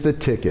thicket is the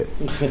ticket.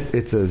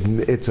 It's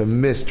a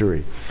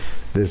mystery.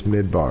 This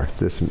midbar,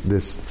 this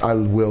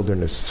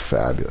wilderness is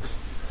fabulous.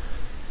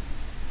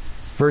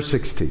 Verse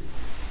 16.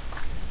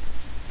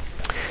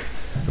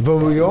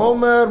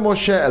 V'yomer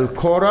Moshe el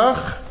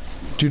Korach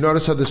Do you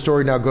notice how the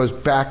story now goes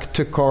back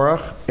to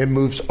Korach and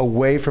moves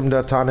away from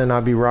Datan and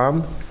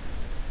Abiram?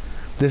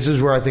 This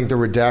is where I think the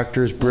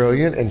redactor is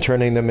brilliant in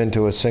turning them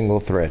into a single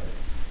thread.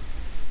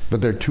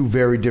 But they're two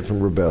very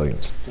different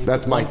rebellions.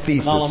 That's my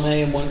thesis. One from column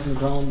A and one from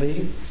column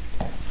B.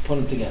 Put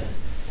them together.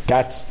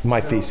 That's my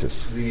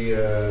thesis.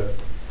 The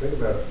thing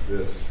about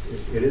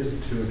this, it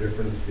is two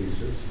different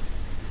theses.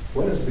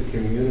 One is the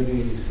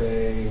community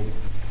saying,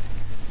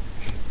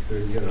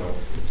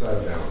 it's out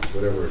of balance,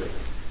 whatever it is.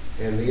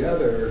 And the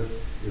other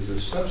is a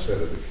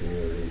subset of the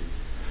community.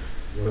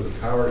 One of the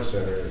power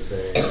centers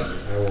saying,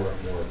 I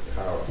want more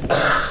power.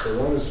 So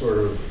one is sort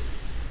of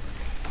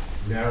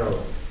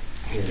narrow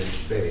in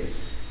its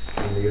base,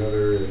 and the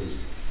other is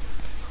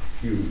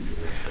huge in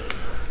its base.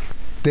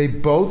 They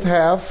both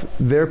have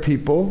their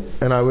people,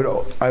 and I would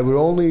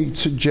only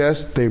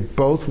suggest they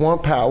both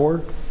want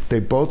power. They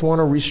both want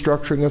a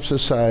restructuring of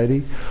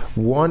society.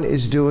 One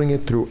is doing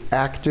it through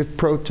active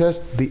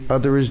protest. The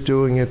other is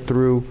doing it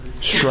through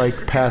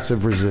strike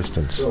passive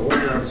resistance. So one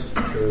wants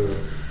to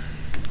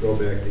go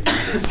back to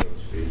Egypt, so to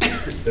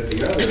speak, but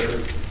the other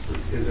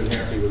isn't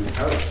happy with the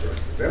power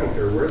structure. They don't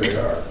care where they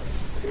are.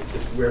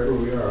 It's wherever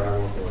we are, I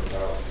want more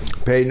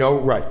power.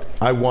 Right.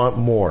 I want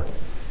more.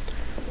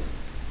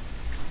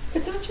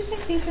 But don't you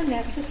think these are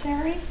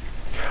necessary?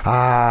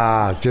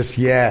 Just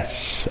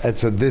yes. And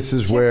so this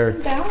is where...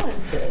 Checks and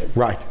balances.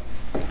 Right.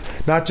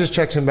 Not just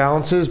checks and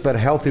balances, but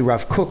healthy.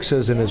 Rav Kook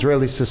says in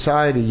Israeli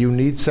society, you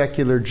need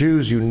secular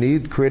Jews, you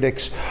need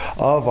critics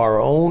of our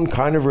own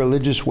kind of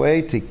religious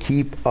way to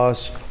keep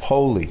us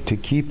holy, to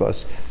keep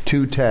us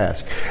to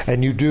task.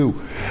 And you do.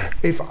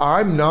 If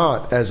I'm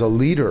not, as a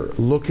leader,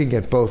 looking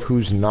at both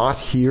who's not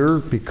here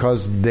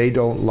because they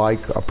don't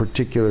like a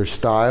particular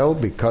style,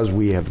 because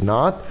we haven't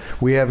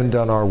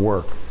done our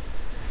work.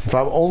 If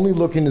I'm only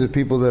looking to the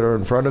people that are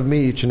in front of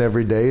me each and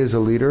every day as a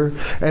leader,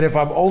 and if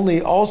I'm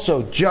only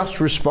also just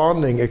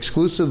responding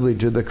exclusively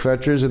to the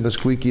kvetchers and the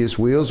squeakiest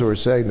wheels who are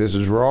saying this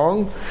is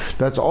wrong,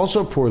 that's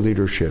also poor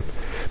leadership.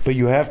 But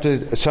you have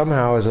to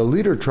somehow, as a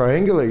leader,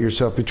 triangulate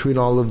yourself between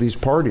all of these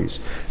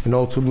parties and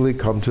ultimately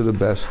come to the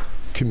best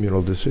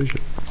communal decision.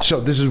 So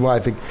this is why I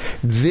think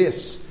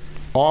this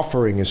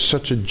offering is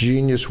such a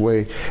genius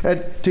way.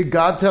 And did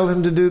God tell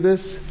him to do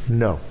this?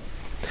 No.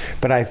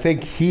 But I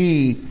think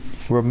he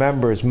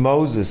remembers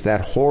Moses,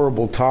 that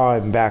horrible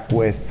time back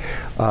with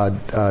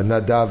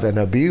Nadav and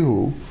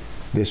Abihu,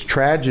 this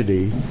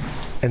tragedy,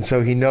 and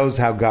so he knows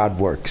how God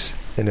works,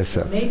 in a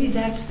sense. Maybe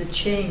that's the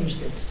change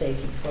that's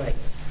taking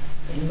place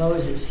in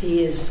Moses.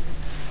 He is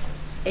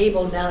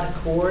able now to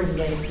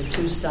coordinate the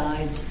two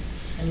sides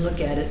and look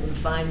at it and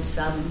find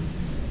some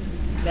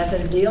method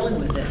of dealing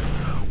with it.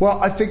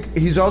 Well, I think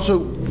he's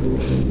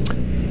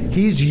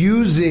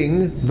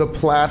using the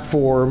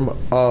platform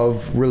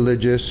of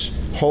religious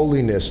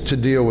holiness to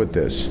deal with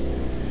this.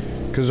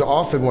 Because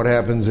often what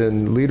happens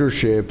in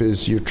leadership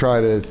is you try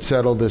to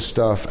settle this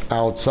stuff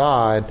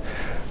outside.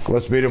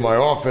 Let's meet in my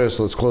office,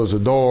 let's close the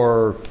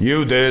door,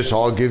 you this,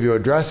 I'll give you a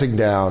dressing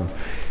down.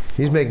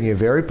 He's making it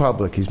very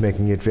public, he's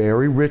making it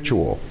very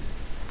ritual.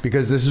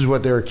 Because this is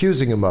what they're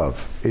accusing him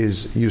of,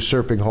 is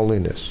usurping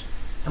holiness.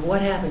 And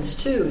what happens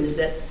too is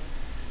that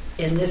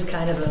in this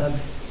kind of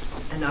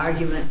an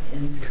argument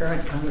in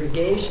current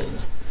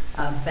congregations,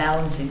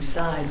 balancing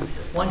sides,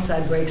 one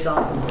side breaks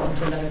off and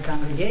forms another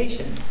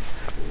congregation.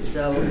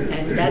 So,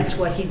 and that's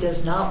what he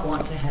does not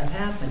want to have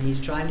happen.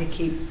 He's trying to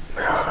keep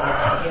the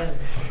sides together.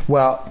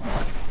 Well,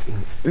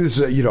 this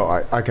is,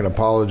 I can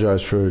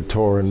apologize for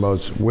Torah and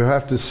Moses. We'll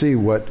have to see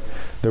what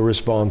the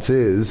response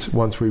is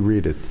once we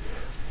read it.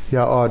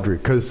 Yeah, Audrey,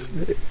 because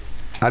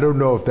I don't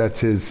know if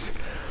that's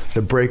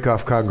the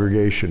break-off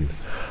congregation.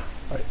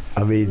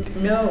 I mean...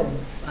 No,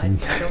 I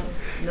don't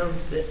know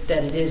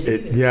that it is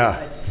either.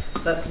 Yeah.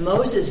 But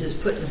Moses is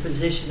put in a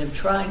position of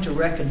trying to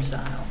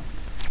reconcile.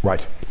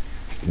 Right.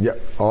 Yeah.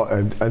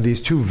 And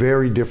these two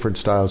very different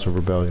styles of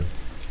rebellion.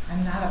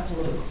 I'm not a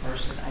political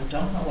person. I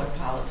don't know what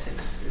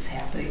politics is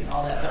happening and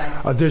all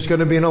that, but there's going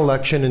to be an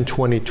election in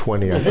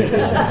 2020, I think.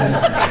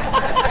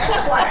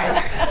 That's why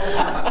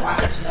I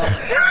wanted to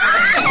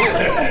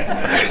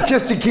know.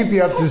 Just to keep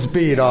you up to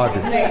speed,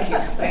 Audrey. Thank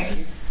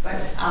you.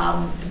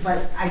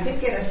 But I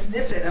did get a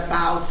snippet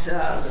about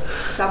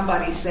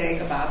somebody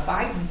saying about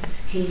Biden.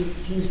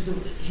 He's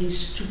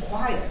too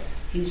quiet.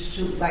 He's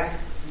too like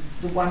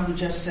the one who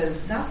just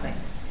says nothing,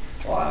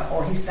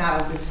 or he's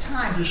not of this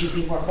time. He should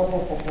be more boom,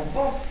 boom, boom, boom,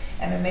 boom.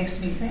 And it makes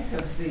me think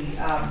of the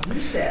you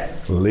said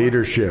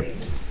leadership.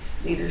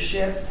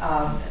 Leadership.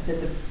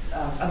 That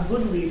a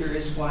good leader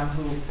is one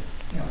who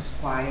is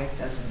quiet,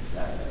 doesn't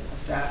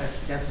attack,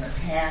 doesn't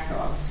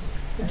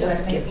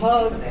give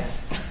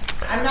hugs.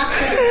 I'm not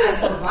saying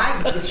I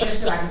provide. It's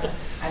just that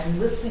I'm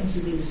listening to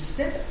these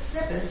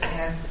snippets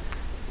and.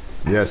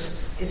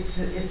 Yes. It's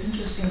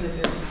interesting that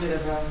there's a bit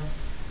of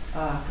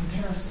a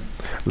comparison.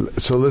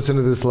 So listen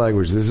to this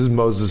language. This is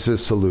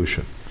Moses'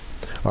 solution.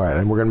 All right,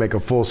 and we're going to make a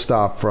full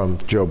stop from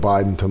Joe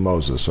Biden to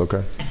Moses,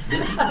 okay?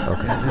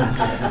 Okay.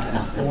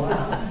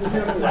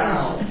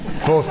 Wow.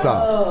 Full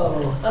stop.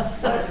 Oh.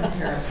 What a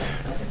comparison.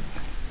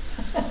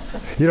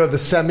 You know, the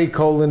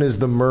semicolon is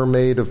the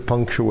mermaid of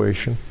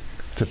punctuation.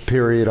 It's a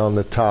period on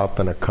the top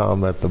and a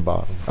comma at the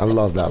bottom. I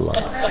love that line.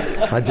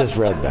 I just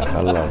read that.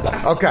 I love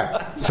that. Okay.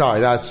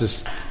 Sorry, that's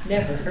just...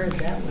 Never heard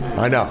that one.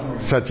 I know.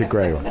 Such a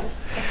great one.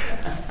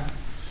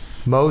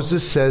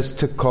 Moses says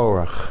to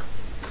Korach,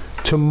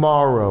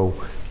 tomorrow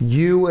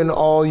you and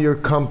all your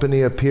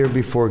company appear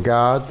before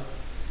God,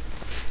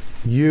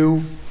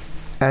 you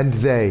and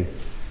they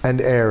and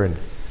Aaron.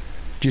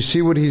 Do you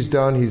see what he's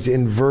done? He's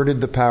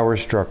inverted the power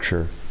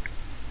structure.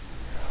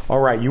 All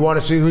right, you want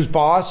to see who's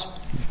boss?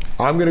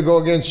 I'm going to go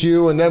against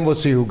you, and then we'll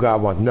see who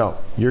God wants. No,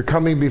 you're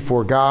coming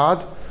before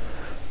God,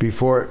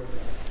 before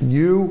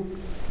you,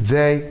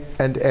 they,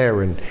 and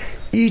Aaron.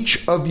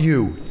 Each of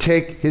you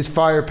take his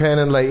fire pan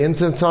and lay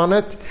incense on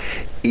it.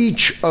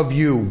 Each of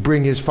you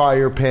bring his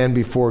fire pan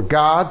before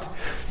God.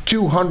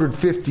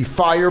 250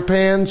 fire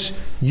pans.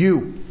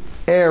 You,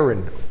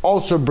 Aaron,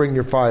 also bring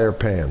your fire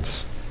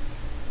pans.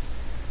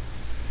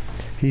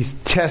 He's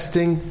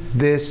testing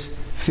this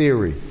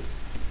theory.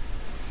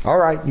 All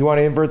right, you want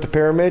to invert the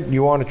pyramid?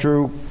 You want a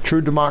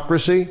true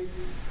democracy?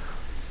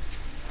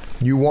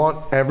 You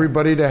want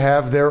everybody to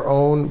have their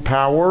own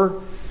power?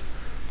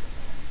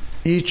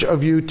 Each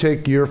of you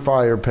take your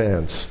fire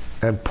pans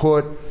and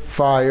put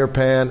fire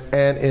pan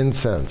and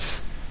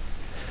incense.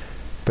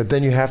 But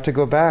then you have to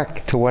go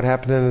back to what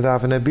happened in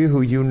Nadav and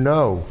Abihu. You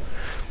know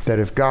that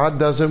if God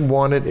doesn't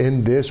want it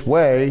in this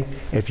way,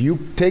 if you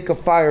take a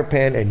fire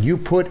pan and you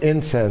put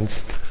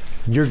incense,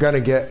 you're going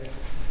to get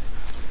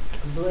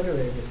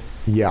Obliterated.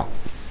 Yeah.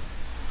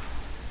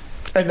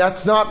 And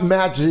that's not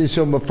magic.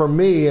 So for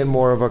me, in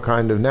more of a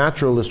kind of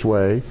naturalist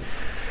way,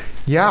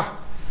 yeah.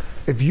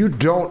 If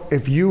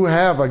you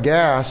have a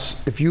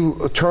gas, if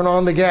you turn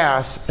on the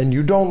gas and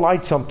you don't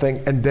light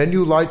something and then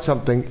you light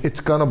something, it's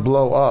going to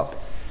blow up.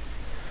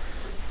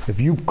 If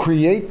you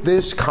create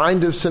this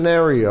kind of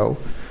scenario,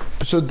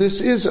 so this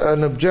is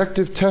an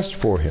objective test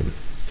for him.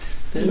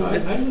 You know, I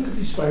look at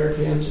these fire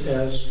pans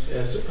as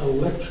an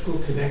electrical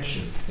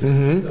connection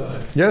Mm-hmm. to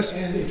God. Yes.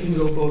 And it can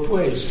go both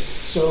ways.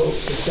 So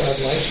if God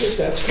likes it,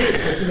 that's good.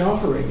 It's an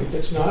offering. If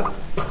it's not...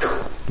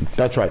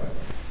 That's right.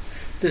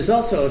 There's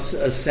also a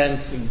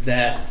sense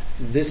that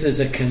this is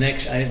a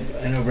connection.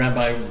 I know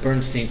Rabbi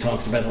Bernstein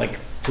talks about like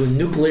to a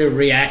nuclear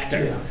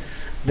reactor. Yeah.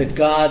 That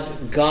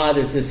God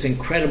is this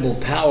incredible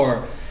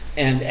power,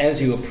 and as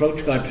you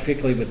approach God,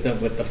 particularly with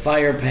the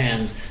fire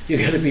pans, you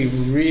got to be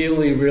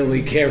really,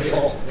 really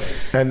careful.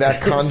 And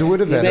that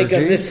conduit of you make a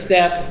energy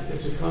misstep.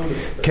 It's a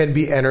conduit. can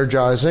be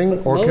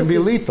energizing or can be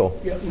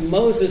lethal.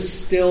 Moses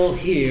still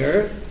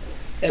here,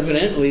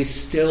 evidently,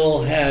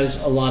 still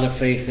has a lot of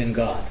faith in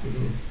God.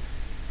 Mm-hmm.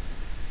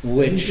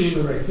 Which He's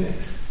doing the right thing.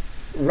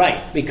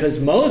 Right,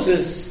 because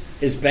Moses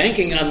is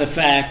banking on the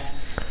fact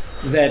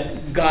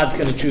that God's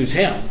going to choose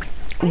him.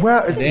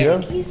 Well, Yeah.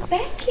 yeah. He's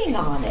banking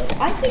on it.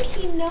 I think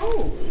he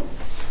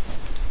knows.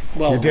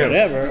 Well, You do.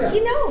 whatever. He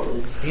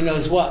knows. He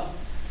knows what?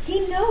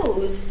 He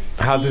knows.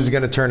 How this is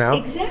going to turn out?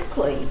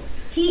 Exactly.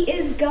 He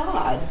is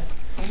God.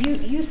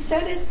 You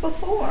said it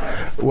before.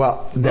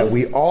 Well, that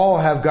we all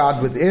have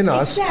God within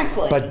us.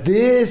 Exactly. But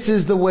this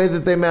is the way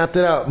that they mapped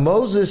it out.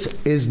 Moses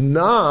is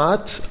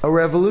not a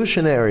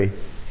revolutionary.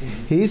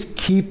 He's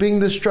keeping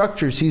the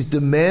structures. He's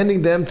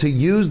demanding them to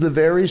use the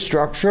very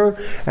structure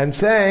and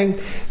saying,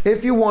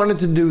 if you wanted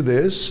to do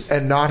this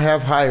and not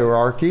have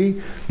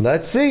hierarchy,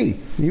 let's see.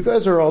 You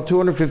guys are all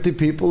 250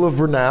 people of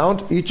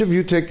renown. Each of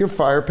you take your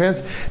fire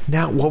pans.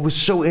 Now, what was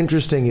so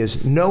interesting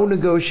is no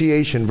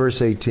negotiation,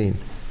 verse 18.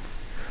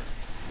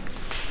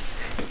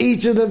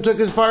 Each of them took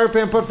his fire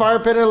pan, put fire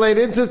pan and laid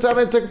incense on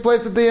it, took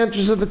place at the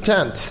entrance of the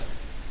tent.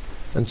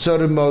 And so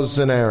did Moses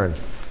and Aaron.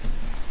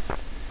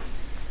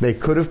 They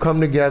could have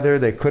come together,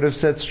 they could have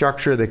said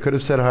structure, they could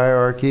have said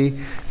hierarchy.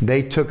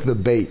 They took the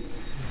bait,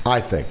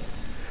 I think.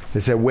 They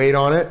said, wait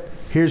on it,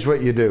 here's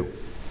what you do.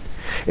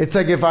 It's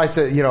like if I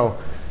said,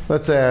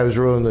 let's say I was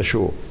ruling the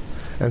shul,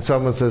 and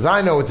someone says,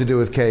 I know what to do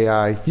with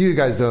KI, you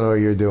guys don't know what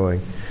you're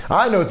doing.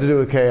 I know what to do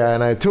with KI,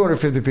 and I had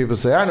 250 people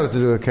say, I know what to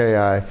do with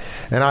KI.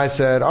 And I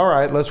said, all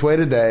right, let's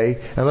wait a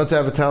day, and let's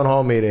have a town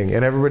hall meeting.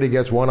 And everybody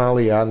gets one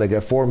aliyah, and they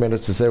get 4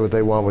 minutes to say what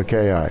they want with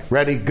KI.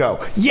 Ready?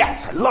 Go.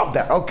 Yes, I love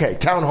that. Okay,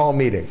 town hall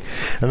meeting.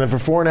 And then for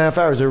 4.5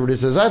 hours, everybody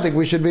says, I think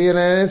we should be in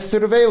an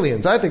Institute of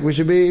Aliens. I think we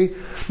should be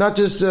not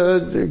just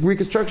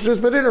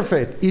Reconstructionists, but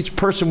interfaith. Each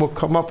person will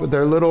come up with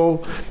their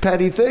little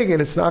petty thing,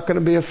 and it's not going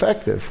to be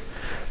effective.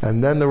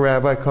 And then the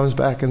rabbi comes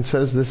back and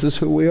says, this is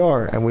who we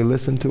are, and we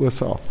listen to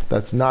us all.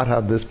 That's not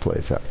how this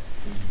plays out.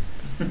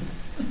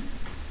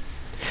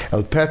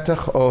 El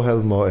petach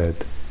ohel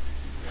moed.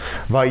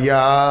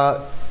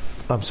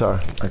 I'm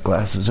sorry, my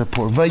glasses are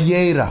poor.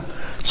 Vayera.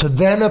 So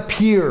then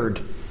appeared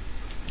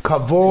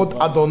Kavod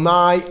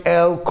Adonai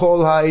El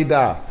Kol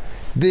Ha'edah.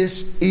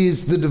 This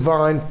is the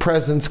divine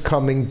presence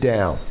coming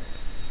down.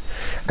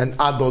 And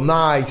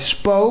Adonai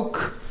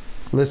spoke.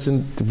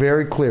 Listen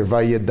very clear.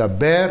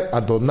 Vayedaber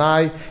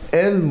Adonai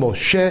el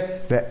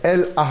Moshe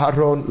ve'el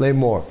Aharon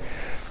lemor.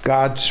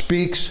 God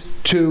speaks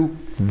to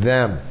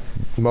them,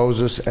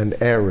 Moses and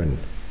Aaron.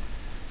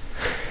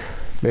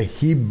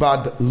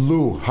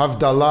 Hibadlu.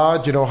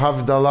 Havdalah, do you know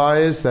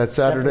Havdalah is? That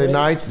Saturday Separate.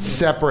 night?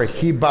 Separate.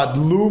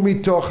 Hibadlu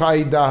mitoch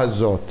ha'ida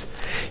hazot.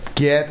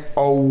 Get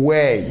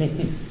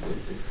away.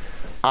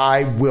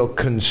 I will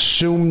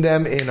consume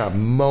them in a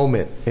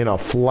moment, in a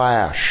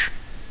flash.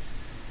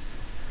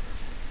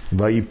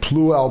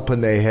 Vayiplu al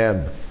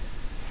panehem.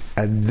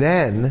 And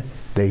then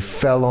they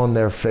fell on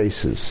their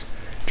faces.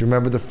 Do you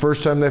remember the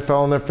first time they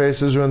fell on their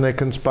faces when they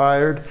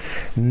conspired?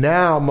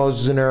 Now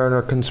Moses and Aaron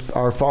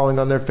are falling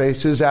on their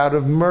faces out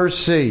of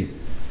mercy.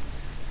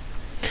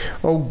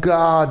 O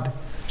God,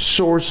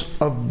 source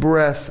of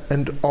breath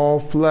and all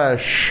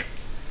flesh,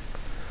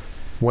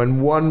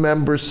 when one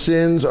member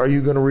sins, are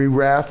you going to be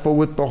wrathful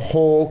with the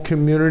whole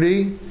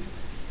community?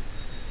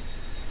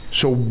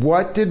 So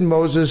what did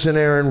Moses and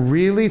Aaron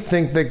really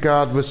think that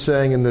God was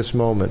saying in this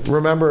moment?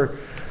 Remember,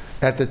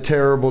 at the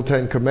terrible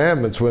Ten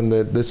Commandments, when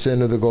the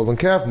sin of the golden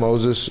calf,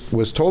 Moses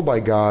was told by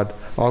God,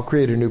 I'll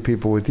create a new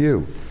people with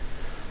you.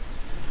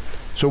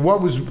 So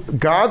what was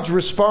God's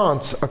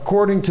response,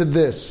 according to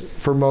this,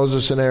 for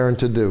Moses and Aaron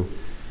to do?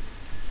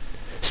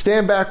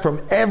 Stand back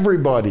from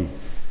everybody,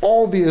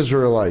 all the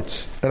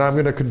Israelites, and I'm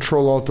going to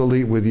control alt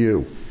delete with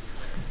you.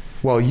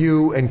 Well,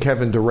 you and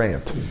Kevin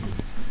Durant.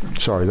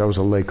 Sorry, that was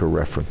a Laker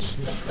reference.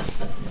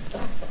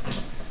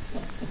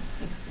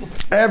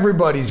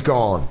 Everybody's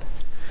gone.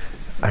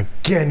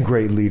 Again,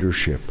 great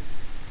leadership.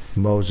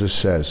 Moses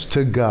says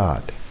to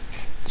God,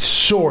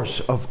 source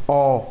of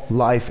all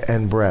life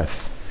and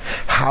breath,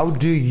 how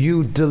do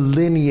you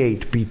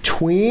delineate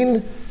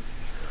between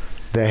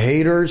the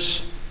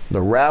haters,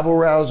 the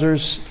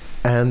rabble-rousers,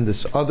 and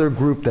this other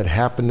group that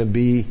happened to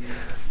be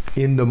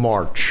in the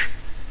march?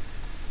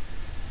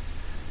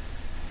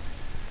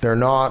 They're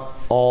not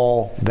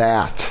all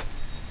that.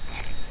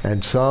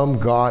 And some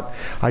got,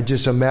 I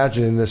just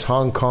imagine in this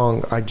Hong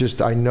Kong,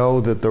 I know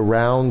that the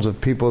rounds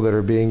of people that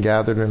are being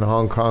gathered in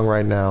Hong Kong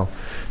right now,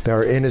 there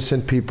are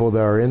innocent people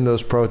that are in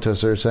those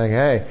protests that are saying,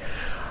 hey,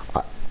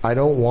 I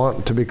don't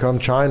want to become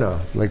China.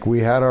 Like,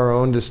 we had our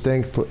own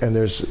distinct,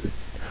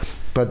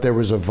 but there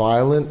was a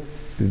violent,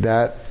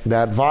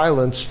 that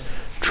violence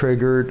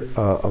triggered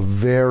a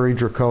very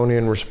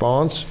draconian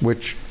response,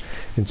 which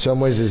in some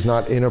ways is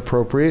not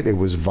inappropriate. It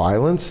was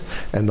violence,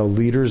 and the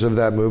leaders of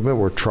that movement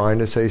were trying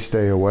to say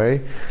stay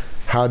away.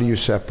 How do you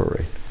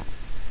separate?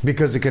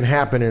 Because it can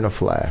happen in a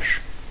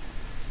flash.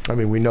 I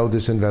mean, we know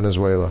this in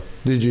Venezuela.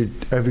 Have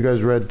you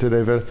guys read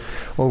today?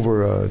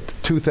 Over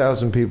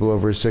 2,000 people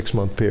over a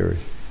 6-month period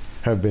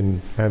have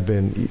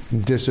been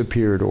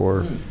disappeared,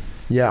 or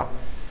yeah,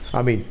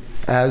 I mean,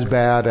 as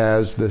bad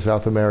as the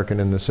South American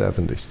in the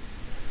 70s.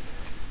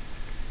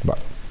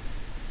 But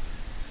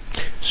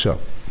so,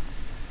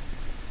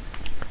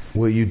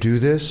 will you do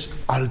this?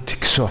 Al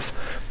tiksof,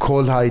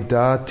 kol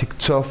haida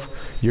tiksof.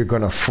 You're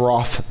going to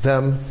froth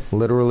them,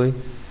 literally.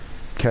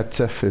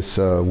 Ketzef is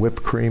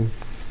whipped cream.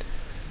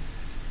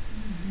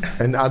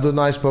 And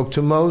Adonai spoke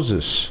to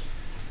Moses,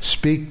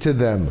 speak to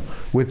them,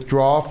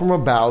 withdraw from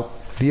about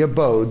the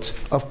abodes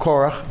of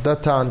Korach,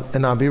 Datan,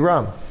 and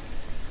Abiram.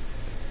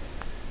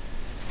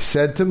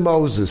 Said to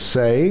Moses,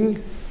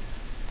 saying,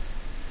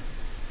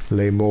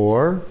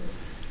 Lemor,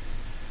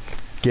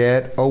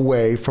 get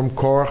away from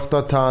Korach,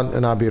 Datan,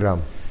 and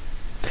Abiram.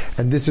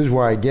 And this is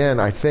where, again,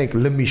 I think,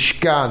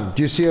 Lemishkan.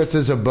 Do you see how it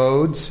says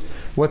abodes?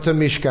 What's a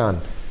Mishkan?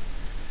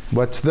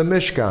 What's the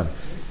Mishkan?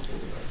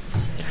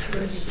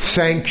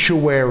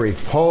 Sanctuary,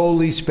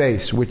 holy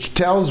space, which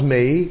tells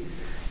me,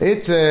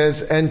 it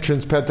says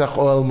entrance Petach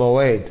Oel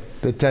Moed,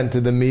 the tent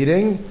of the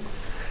meeting.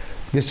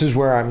 This is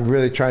where I'm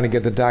really trying to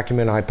get the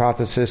document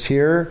hypothesis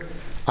here.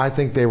 I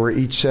think they were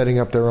each setting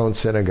up their own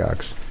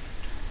synagogues.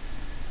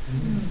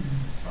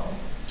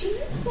 Do you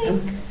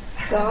think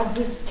God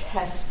was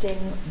testing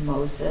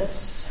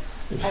Moses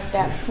at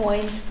that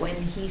point when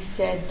he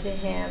said to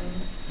him,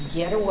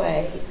 get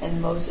away, and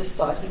Moses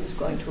thought he was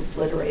going to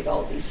obliterate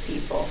all these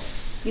people?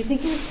 You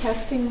think he was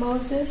testing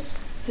Moses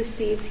to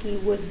see if he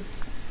would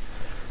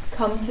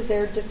come to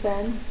their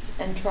defense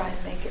and try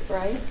and make it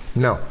right?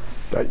 No.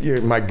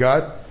 My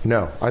gut?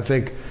 No. I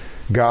think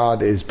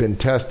God has been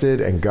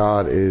tested, and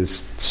God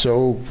is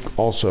so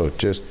also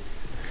just,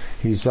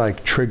 he's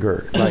like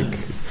triggered. Like,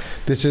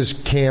 this is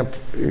camp,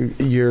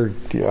 you're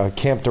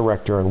camp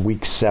director in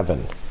week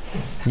 7.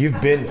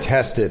 You've been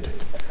tested.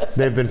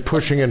 They've been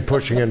pushing and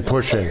pushing and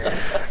pushing,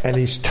 and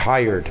he's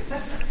tired.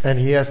 And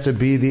he has to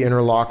be the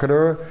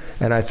interlocutor.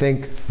 And I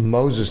think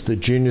Moses, the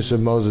genius of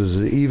Moses,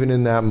 is even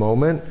in that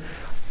moment,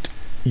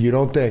 you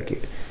don't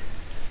think,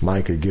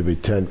 Micah, give me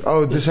 10.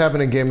 Oh, this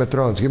happened in Game of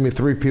Thrones. Give me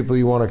 3 people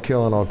you want to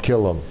kill, and I'll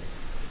kill them.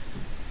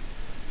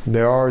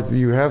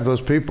 You have those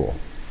people.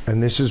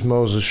 And this is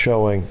Moses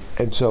showing.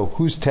 And so,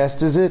 whose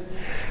test is it?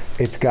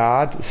 It's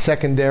God.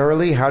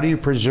 Secondarily, how do you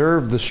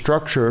preserve the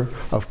structure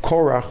of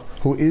Korach,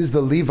 who is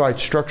the Levite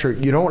structure?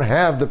 You don't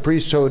have the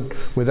priesthood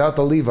without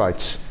the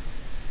Levites.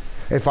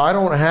 If I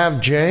don't have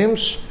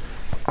James,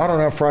 I don't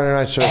have Friday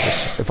night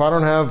service. If I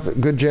don't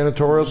have good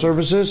janitorial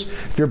services,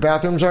 if your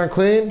bathrooms aren't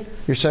clean,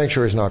 your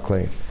sanctuary is not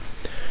clean.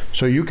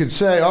 So you could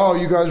say, oh,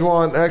 you guys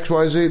want X,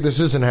 Y, Z. This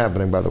isn't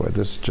happening, by the way.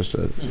 This is just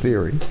a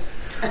theory.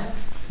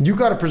 You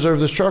got to preserve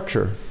the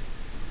structure.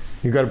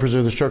 You got to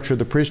preserve the structure of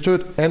the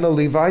priesthood and the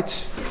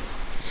Levites.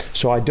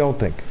 So I don't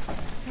think.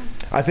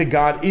 I think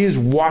God is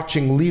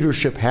watching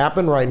leadership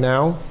happen right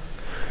now,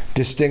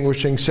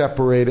 distinguishing,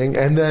 separating,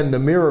 and then the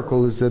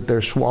miracle is that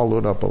they're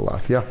swallowed up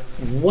alive. Yeah.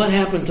 What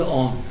happened to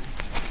On?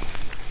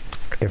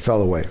 It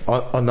fell away.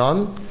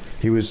 Anan,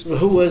 he was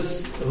Who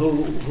was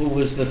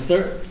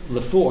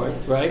the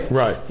fourth, right?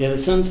 right. Yeah, the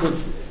sons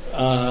of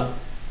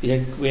we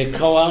had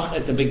Koach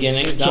at the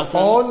beginning. So Datan,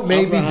 On may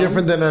be Abraham.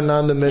 different than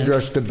Anan. The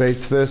Midrash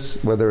debates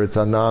this, whether it's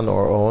Anan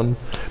or On.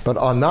 But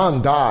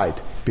Anan died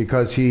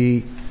because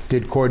he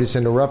did coitus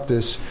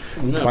interruptus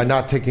by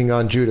not taking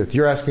on Judith.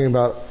 You're asking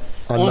about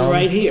Anan? On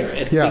right here.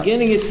 At the Yeah.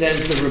 beginning it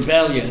says the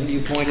rebellion,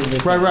 you pointed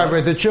this Right, out,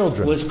 the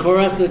children. was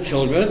Korach the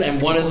children,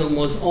 and one of them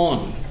was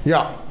On.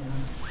 Yeah,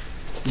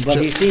 But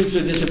he seems to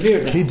have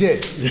disappeared now. he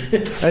did.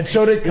 And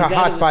so did He's out of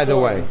Kahat, the by the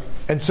story. way.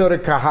 And so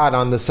did Kahat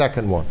on the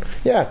second one.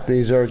 Yeah,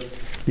 these are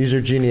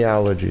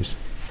genealogies.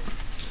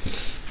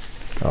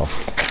 Oh.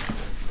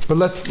 But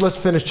let's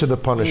finish to the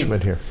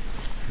punishment here.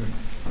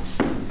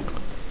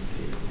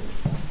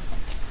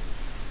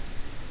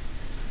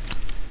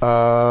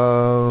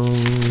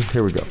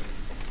 Here we go.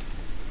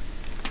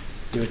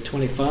 You're at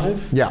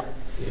 25? Yeah.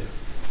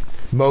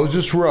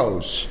 Moses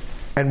rose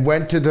and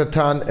went to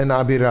Datan and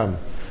Abiram,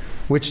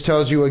 which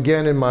tells you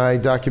again in my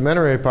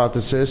documentary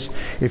hypothesis,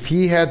 if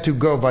he had to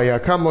go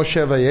Vayakam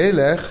Moshe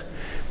Vayelech,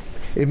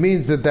 it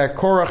means that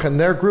Korach and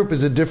their group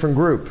is a different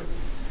group.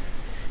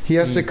 He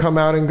has to come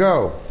out and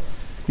go.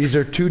 These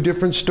are two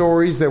different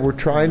stories that were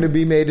trying to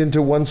be made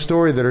into one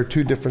story that are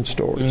two different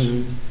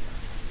stories.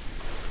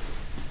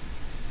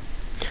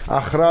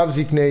 Achrav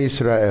Ziknei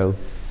Yisrael.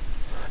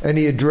 And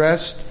he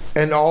addressed,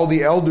 and all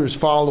the elders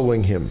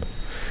following him.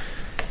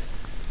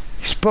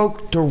 He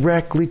spoke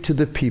directly to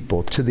the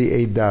people, to the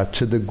Eidah,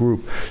 to the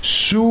group.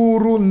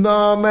 Suru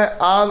name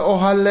al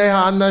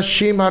ohaleha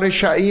anashim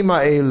harishaim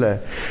ha'ele.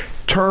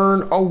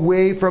 Turn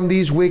away from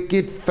these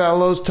wicked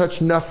fellows,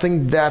 touch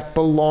nothing that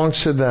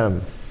belongs to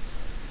them.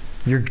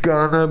 You're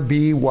gonna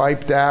be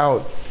wiped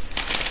out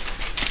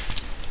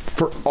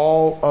for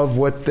all of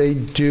what they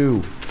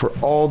do, for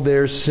all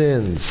their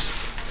sins.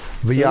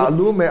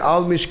 V'yalu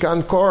me'al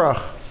mishkan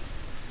Korach.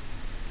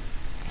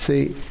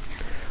 See,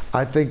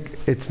 I think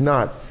it's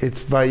not.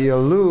 It's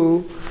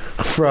Vayalu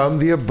from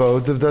the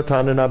abodes of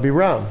Datan and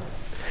Abiram.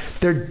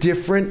 They're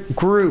different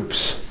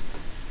groups.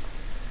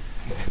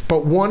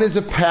 But one is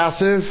a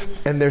passive,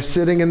 and they're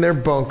sitting in their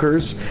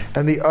bunkers,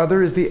 and the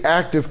other is the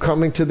active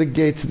coming to the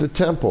gates of the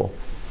temple.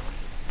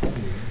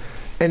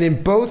 And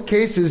in both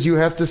cases, you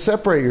have to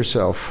separate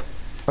yourself.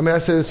 I mean, I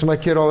say this to my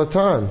kid all the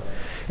time.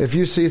 If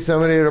you see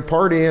somebody at a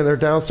party and they're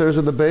downstairs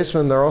in the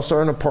basement, they're all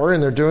starting a party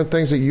and they're doing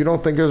things that you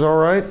don't think is all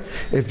right,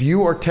 if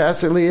you are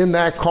tacitly in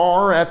that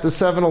car at the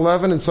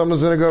 7-Eleven and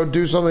someone's going to go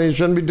do something you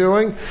shouldn't be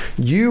doing,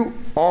 you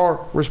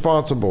are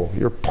responsible.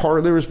 You're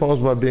partly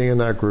responsible by being in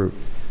that group.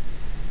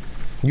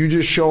 You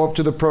just show up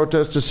to the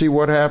protest to see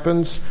what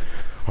happens.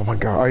 Oh my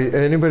God!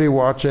 Anybody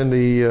watching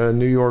the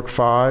New York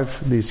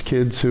Five? These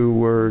kids who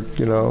were,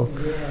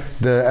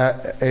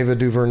 the Ava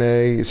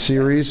DuVernay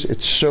series.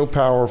 It's so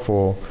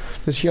powerful.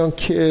 This young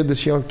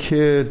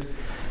kid,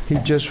 he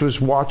just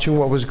was watching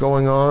what was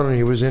going on and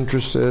he was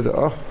interested.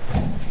 Oh,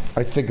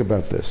 I think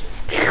about this.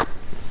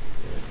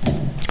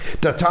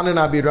 Datan and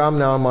Abiram,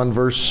 now I'm on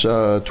verse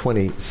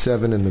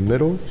 27 in the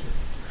middle,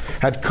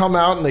 had come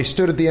out and they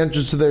stood at the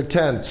entrance of their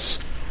tents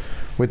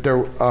with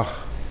their...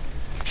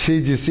 do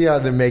you see how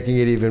they're making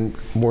it even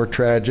more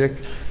tragic?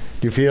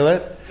 Do you feel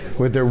it?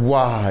 With their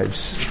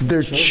wives,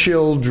 their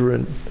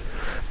children,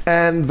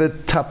 and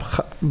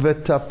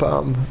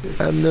V'tapam,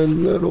 and their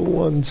little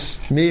ones.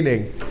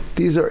 Meaning,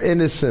 these are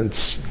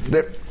innocents.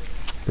 They're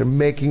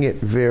making it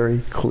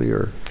very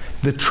clear.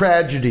 The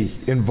tragedy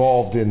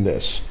involved in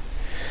this.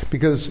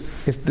 Because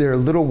if they're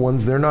little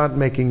ones, they're not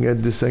making a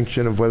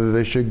distinction of whether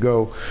they should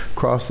go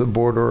cross the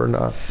border or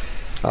not.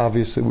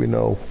 Obviously, we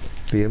know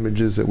the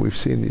images that we've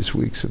seen these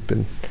weeks have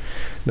been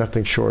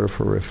nothing short of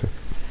horrific.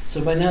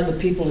 So by now the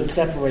people had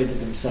separated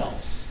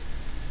themselves.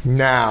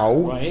 Now,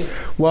 right?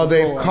 Well,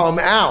 they've come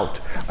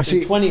out.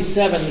 In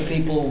 27, the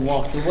people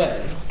walked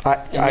away.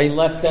 They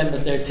left them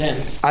at their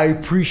tents. I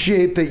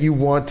appreciate that you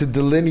want to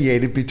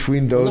delineate it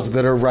between those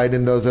that are right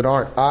and those that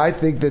aren't. I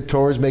think that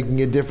Torah is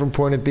making a different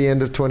point at the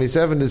end of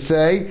 27 to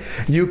say,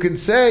 you can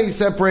say,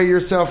 separate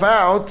yourself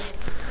out,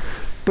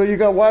 but you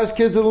got wives,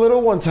 kids, and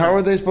little ones. How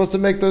are they supposed to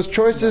make those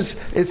choices?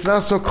 It's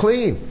not so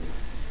clean.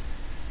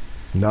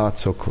 Not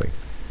so clean.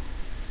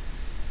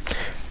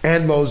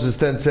 And Moses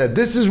then said,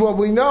 this is what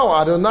we know.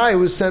 Adonai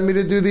who sent me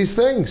to do these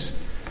things.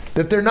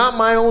 That they're not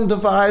my own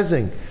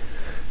devising.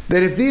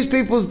 That if these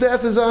people's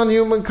death is on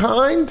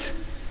humankind,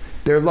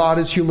 their lot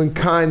is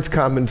humankind's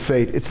common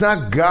fate. It's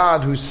not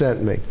God who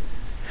sent me.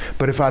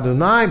 But if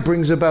Adonai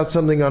brings about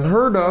something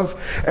unheard of,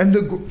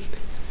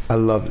 I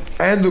love it.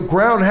 And the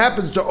ground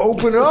happens to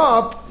open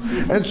up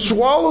and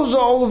swallows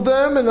all of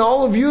them and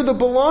all of you that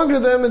belong to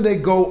them, and they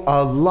go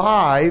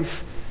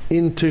alive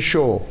into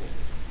Sheol.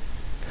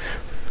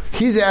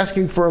 He's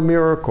asking for a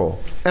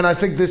miracle. And I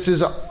think this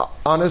is,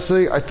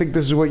 honestly, I think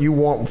this is what you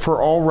want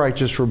for all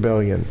righteous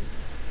rebellion.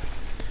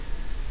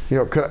 You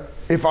know,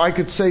 if I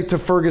could say to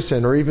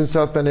Ferguson or even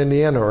South Bend,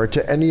 Indiana, or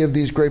to any of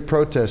these great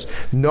protests,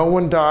 no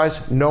one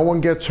dies, no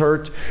one gets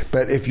hurt,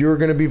 but if you're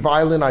going to be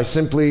violent,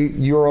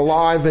 you're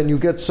alive and you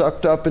get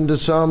sucked up into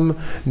some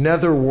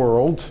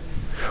netherworld.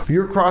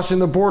 You're crossing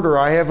the border.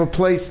 I have a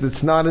place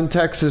that's not in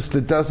Texas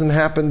that doesn't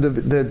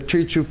happen that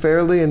treats you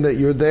fairly, and that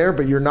you're there,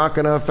 but you're not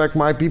going to affect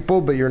my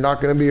people, but you're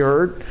not going to be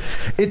hurt.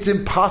 It's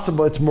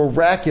impossible. It's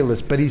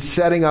miraculous. But he's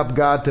setting up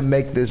God to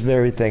make this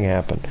very thing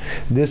happen.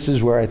 This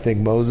is where I think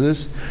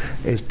Moses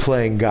is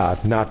playing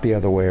God, not the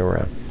other way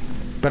around.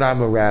 But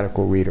I'm a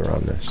radical reader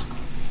on this.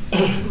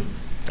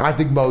 I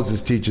think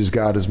Moses teaches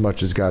God as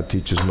much as God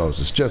teaches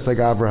Moses, just like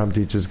Abraham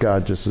teaches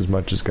God just as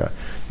much as God.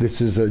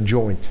 This is a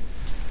joint.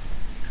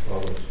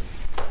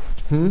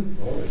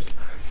 Always.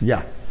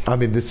 Yeah, I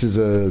mean,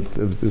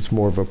 it's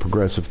more of a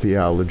progressive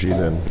theology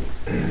than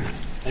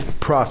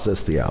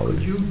process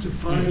theology. You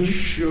define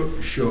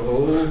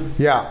Sheol.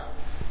 Yeah,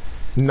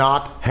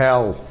 not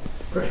hell.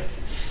 right.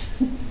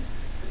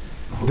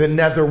 The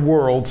nether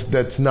world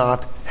that's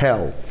not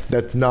hell.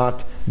 That's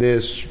not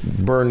this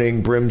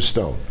burning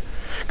brimstone.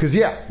 Because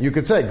you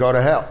could say go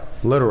to hell,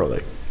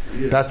 literally.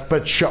 Yeah.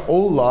 But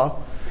Sheolah.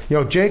 You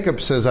know,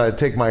 Jacob says, I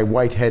take my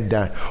white head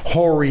down.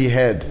 Hoary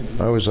head.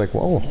 I was like,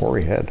 whoa,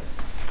 hoary head.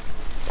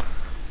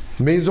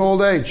 It means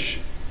old age.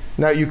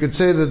 Now, you could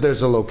say that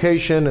there's a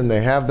location, and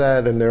they have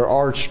that, and there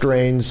are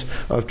strains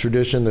of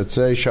tradition that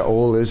say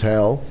Sheol is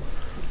hell.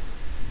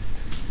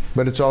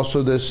 But it's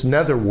also this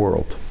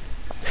netherworld.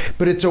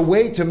 But it's a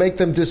way to make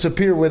them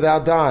disappear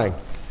without dying.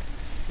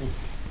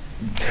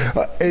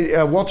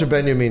 Walter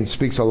Benjamin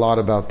speaks a lot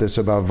about this,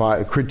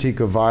 about critique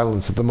of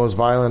violence, that the most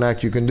violent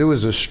act you can do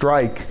is a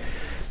strike,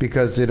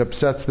 because it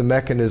upsets the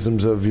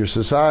mechanisms of your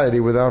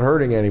society without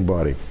hurting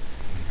anybody.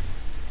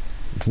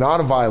 It's not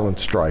a violent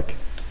strike.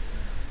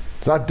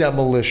 It's not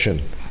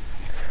demolition.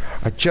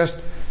 I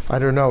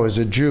don't know, as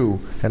a Jew,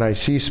 and I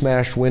see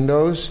smashed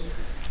windows,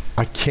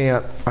 I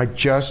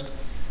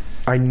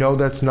know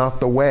that's not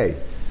the way.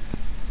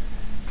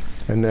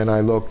 And then I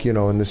look, in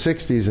the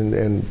 60s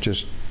and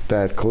just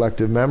that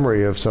collective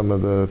memory of some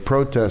of the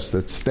protests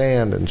that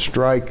stand and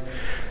strike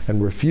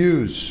and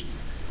refuse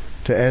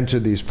to enter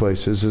these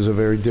places is a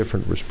very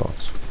different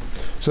response.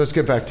 So let's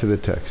get back to the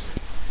text.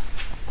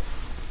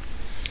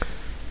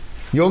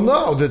 You'll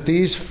know that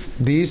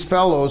these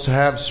fellows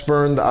have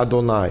spurned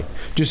Adonai.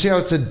 Do you see how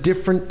it's a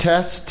different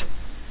test?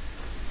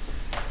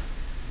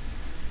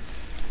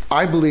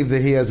 I believe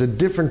that he has a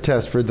different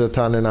test for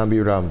Datan and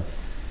Abiram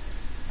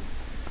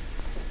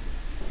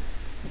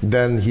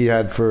than he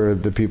had for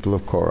the people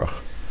of Korach.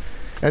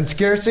 And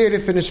scarcely had he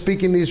finished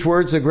speaking these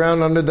words, the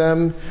ground under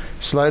them,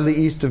 slightly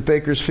east of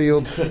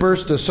Bakersfield,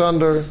 burst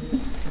asunder.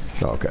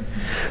 Okay.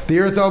 The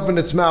earth opened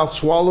its mouth,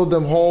 swallowed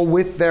them whole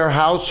with their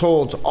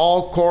households,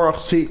 all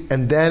Korach,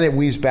 and then it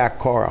weaves back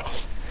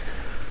Korach.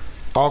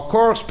 All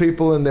Korach's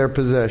people and their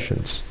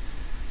possessions.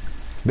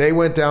 They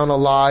went down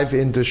alive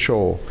into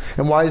Sheol.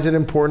 And why is it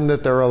important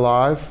that they're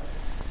alive?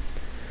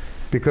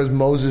 Because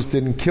Moses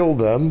didn't kill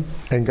them,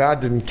 and God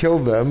didn't kill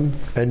them,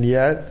 and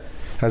yet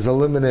has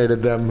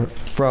eliminated them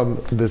from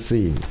the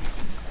scene.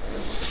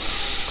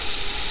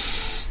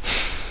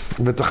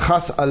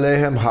 V'tachas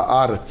alehem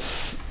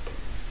haaretz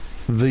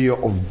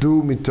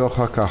v'yovdu mitoch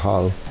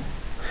hakahal,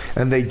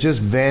 and they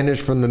just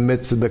vanished from the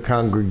midst of the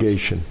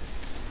congregation.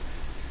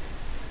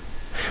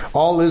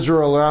 All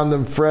Israel around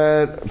them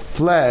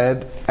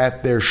fled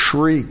at their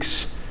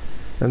shrieks,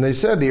 and they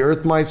said, "The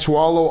earth might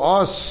swallow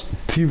us."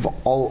 Tiv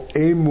al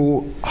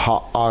emu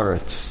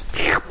haaretz.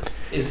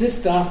 Is this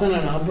Dathan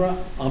and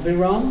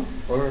Abiram,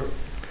 or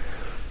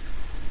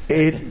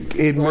it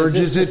or merges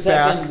is this it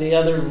back? The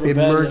other it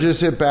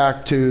merges it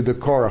back to the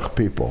Korach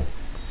people.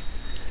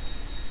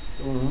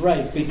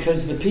 Right,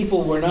 because the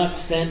people were not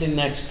standing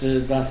next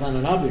to Dathan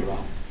and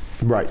Abiram.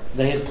 Right.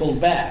 They had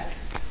pulled back,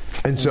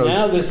 and so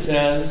now this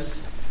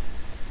says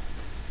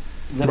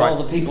that right.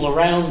 all the people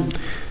around.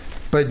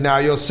 But now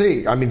you'll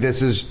see. I mean,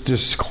 this is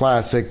just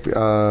classic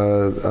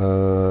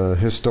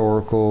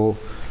historical,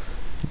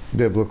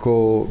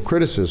 biblical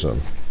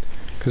criticism.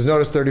 Because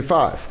notice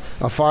 35.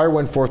 A fire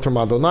went forth from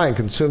Adonai and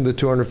consumed the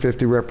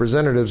 250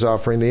 representatives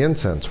offering the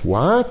incense.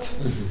 What?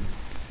 Mm-hmm.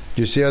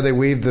 Do you see how they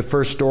weave the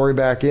first story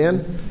back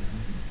in?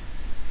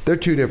 They're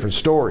two different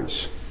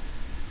stories.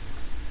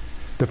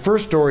 The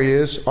first story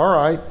is, all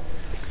right,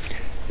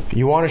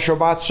 you want a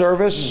Shabbat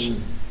service?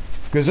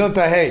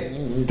 Gesundheit,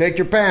 hey, take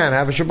your pan,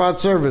 have a Shabbat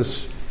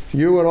service.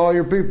 You and all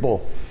your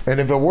people. And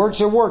if it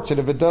works, it works.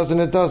 And if it doesn't,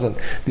 it doesn't.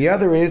 The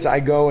other is,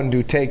 I go and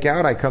do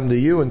takeout. I come to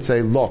you and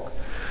say, look,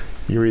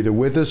 you're either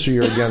with us or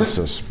you're against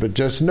us. But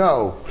just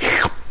know,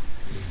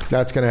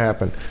 that's going to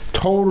happen.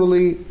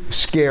 Totally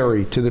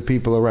scary to the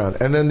people around.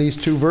 And then these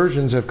two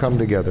versions have come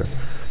together.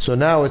 So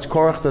now it's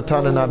Korach,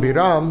 Datan, and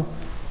Abiram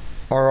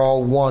are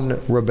all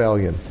one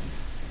rebellion.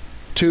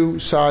 Two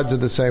sides of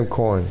the same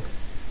coin.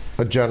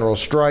 A general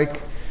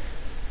strike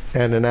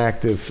and an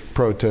active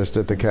protest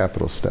at the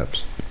Capitol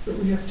steps. But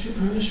we have two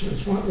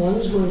punishments. One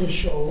is going to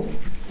show,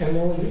 and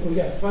then we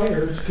got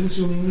fire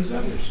consuming these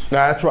others.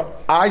 That's right.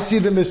 I see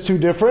them as two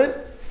different,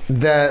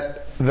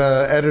 that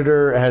the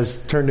editor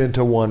has turned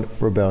into one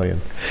rebellion.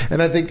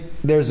 And I think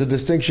there's a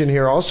distinction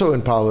here also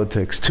in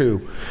politics,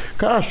 too.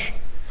 Gosh,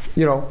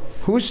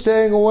 who's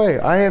staying away?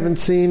 I haven't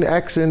seen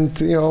X in,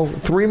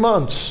 3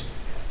 months.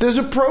 There's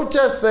a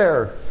protest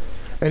there.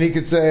 And he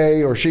could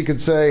say, or she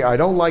could say, I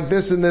don't like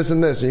this and this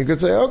and this. And you could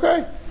say,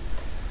 okay,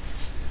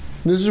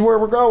 this is where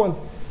we're going.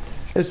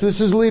 This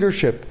is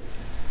leadership.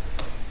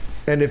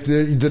 And if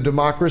the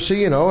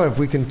democracy, if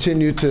we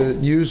continue to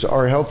use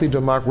our healthy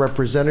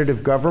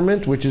representative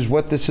government, which is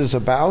what this is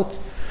about,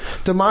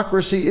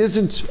 democracy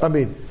isn't,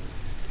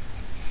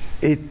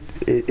 it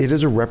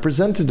is a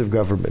representative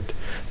government,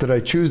 that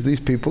I choose these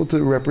people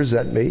to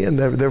represent me and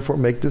therefore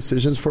make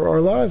decisions for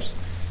our lives.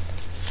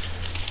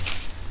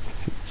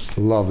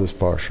 Love this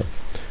parsha.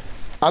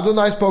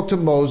 Adonai spoke to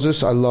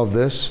Moses, I love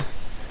this.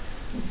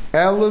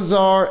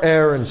 Eleazar,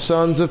 Aaron,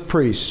 sons of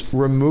priests,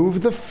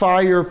 remove the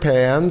fire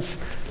pans,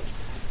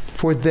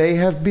 for they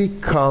have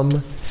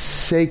become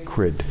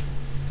sacred.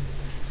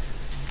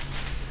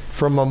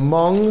 From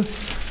among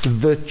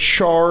the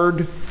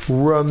charred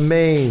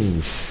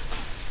remains.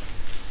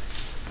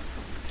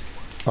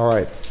 All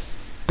right,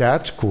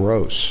 that's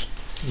gross.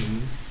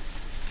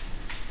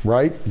 Mm-hmm.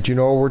 Right? Do you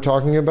know what we're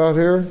talking about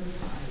here?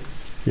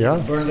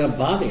 Yeah. Burned up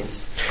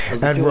bodies.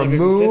 And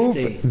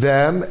remove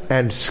them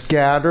and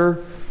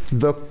scatter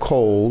the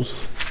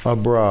coals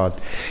abroad.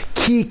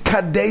 Ki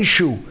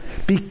kadeshu,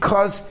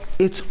 because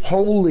it's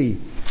holy.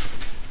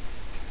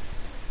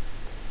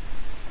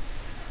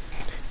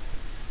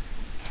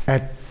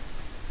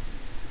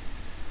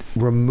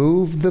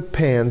 Remove the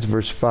pans,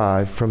 verse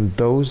 5, from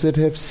those that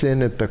have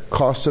sinned at the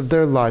cost of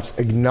their lives,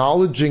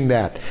 acknowledging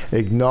that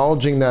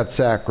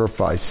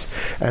sacrifice,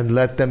 and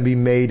let them be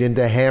made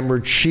into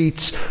hammered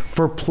sheets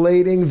for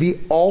plating the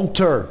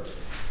altar,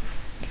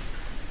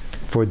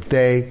 for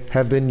they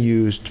have been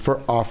used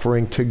for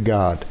offering to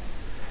God.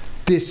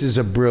 This is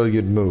a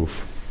brilliant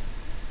move.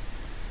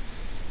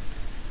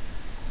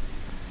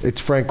 It's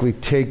frankly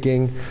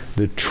taking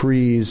the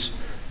trees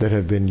that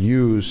have been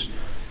used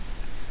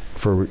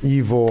for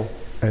evil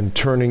and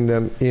turning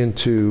them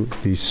into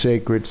these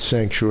sacred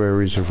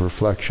sanctuaries of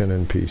reflection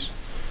and peace.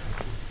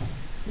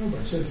 No,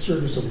 but it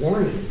serves as a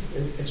warning.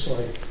 It's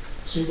like,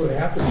 see what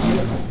happens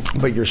here.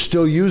 But you're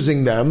still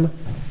using them,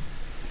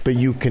 but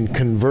you can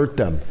convert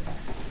them.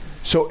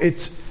 So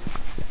it's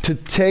to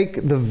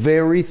take the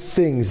very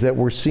things that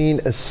were seen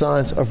as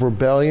signs of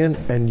rebellion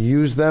and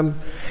use them.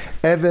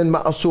 The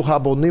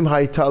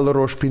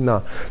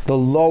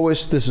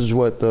lowest, this is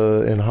what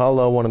in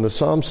Hallel, one of the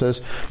Psalms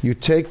says, you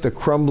take the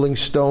crumbling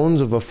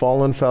stones of a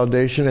fallen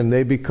foundation and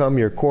they become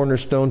your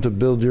cornerstone to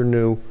build your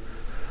new.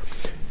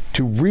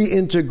 To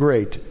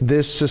reintegrate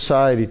this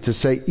society, to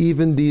say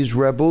even these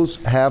rebels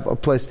have a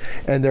place.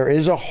 And there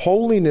is a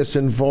holiness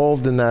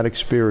involved in that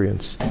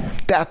experience.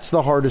 That's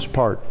the hardest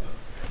part.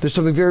 There's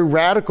something very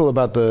radical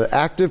about the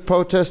active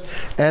protest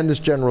and this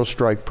general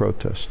strike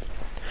protest.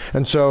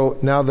 And so,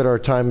 now that our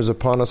time is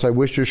upon us, I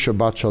wish you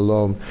Shabbat Shalom.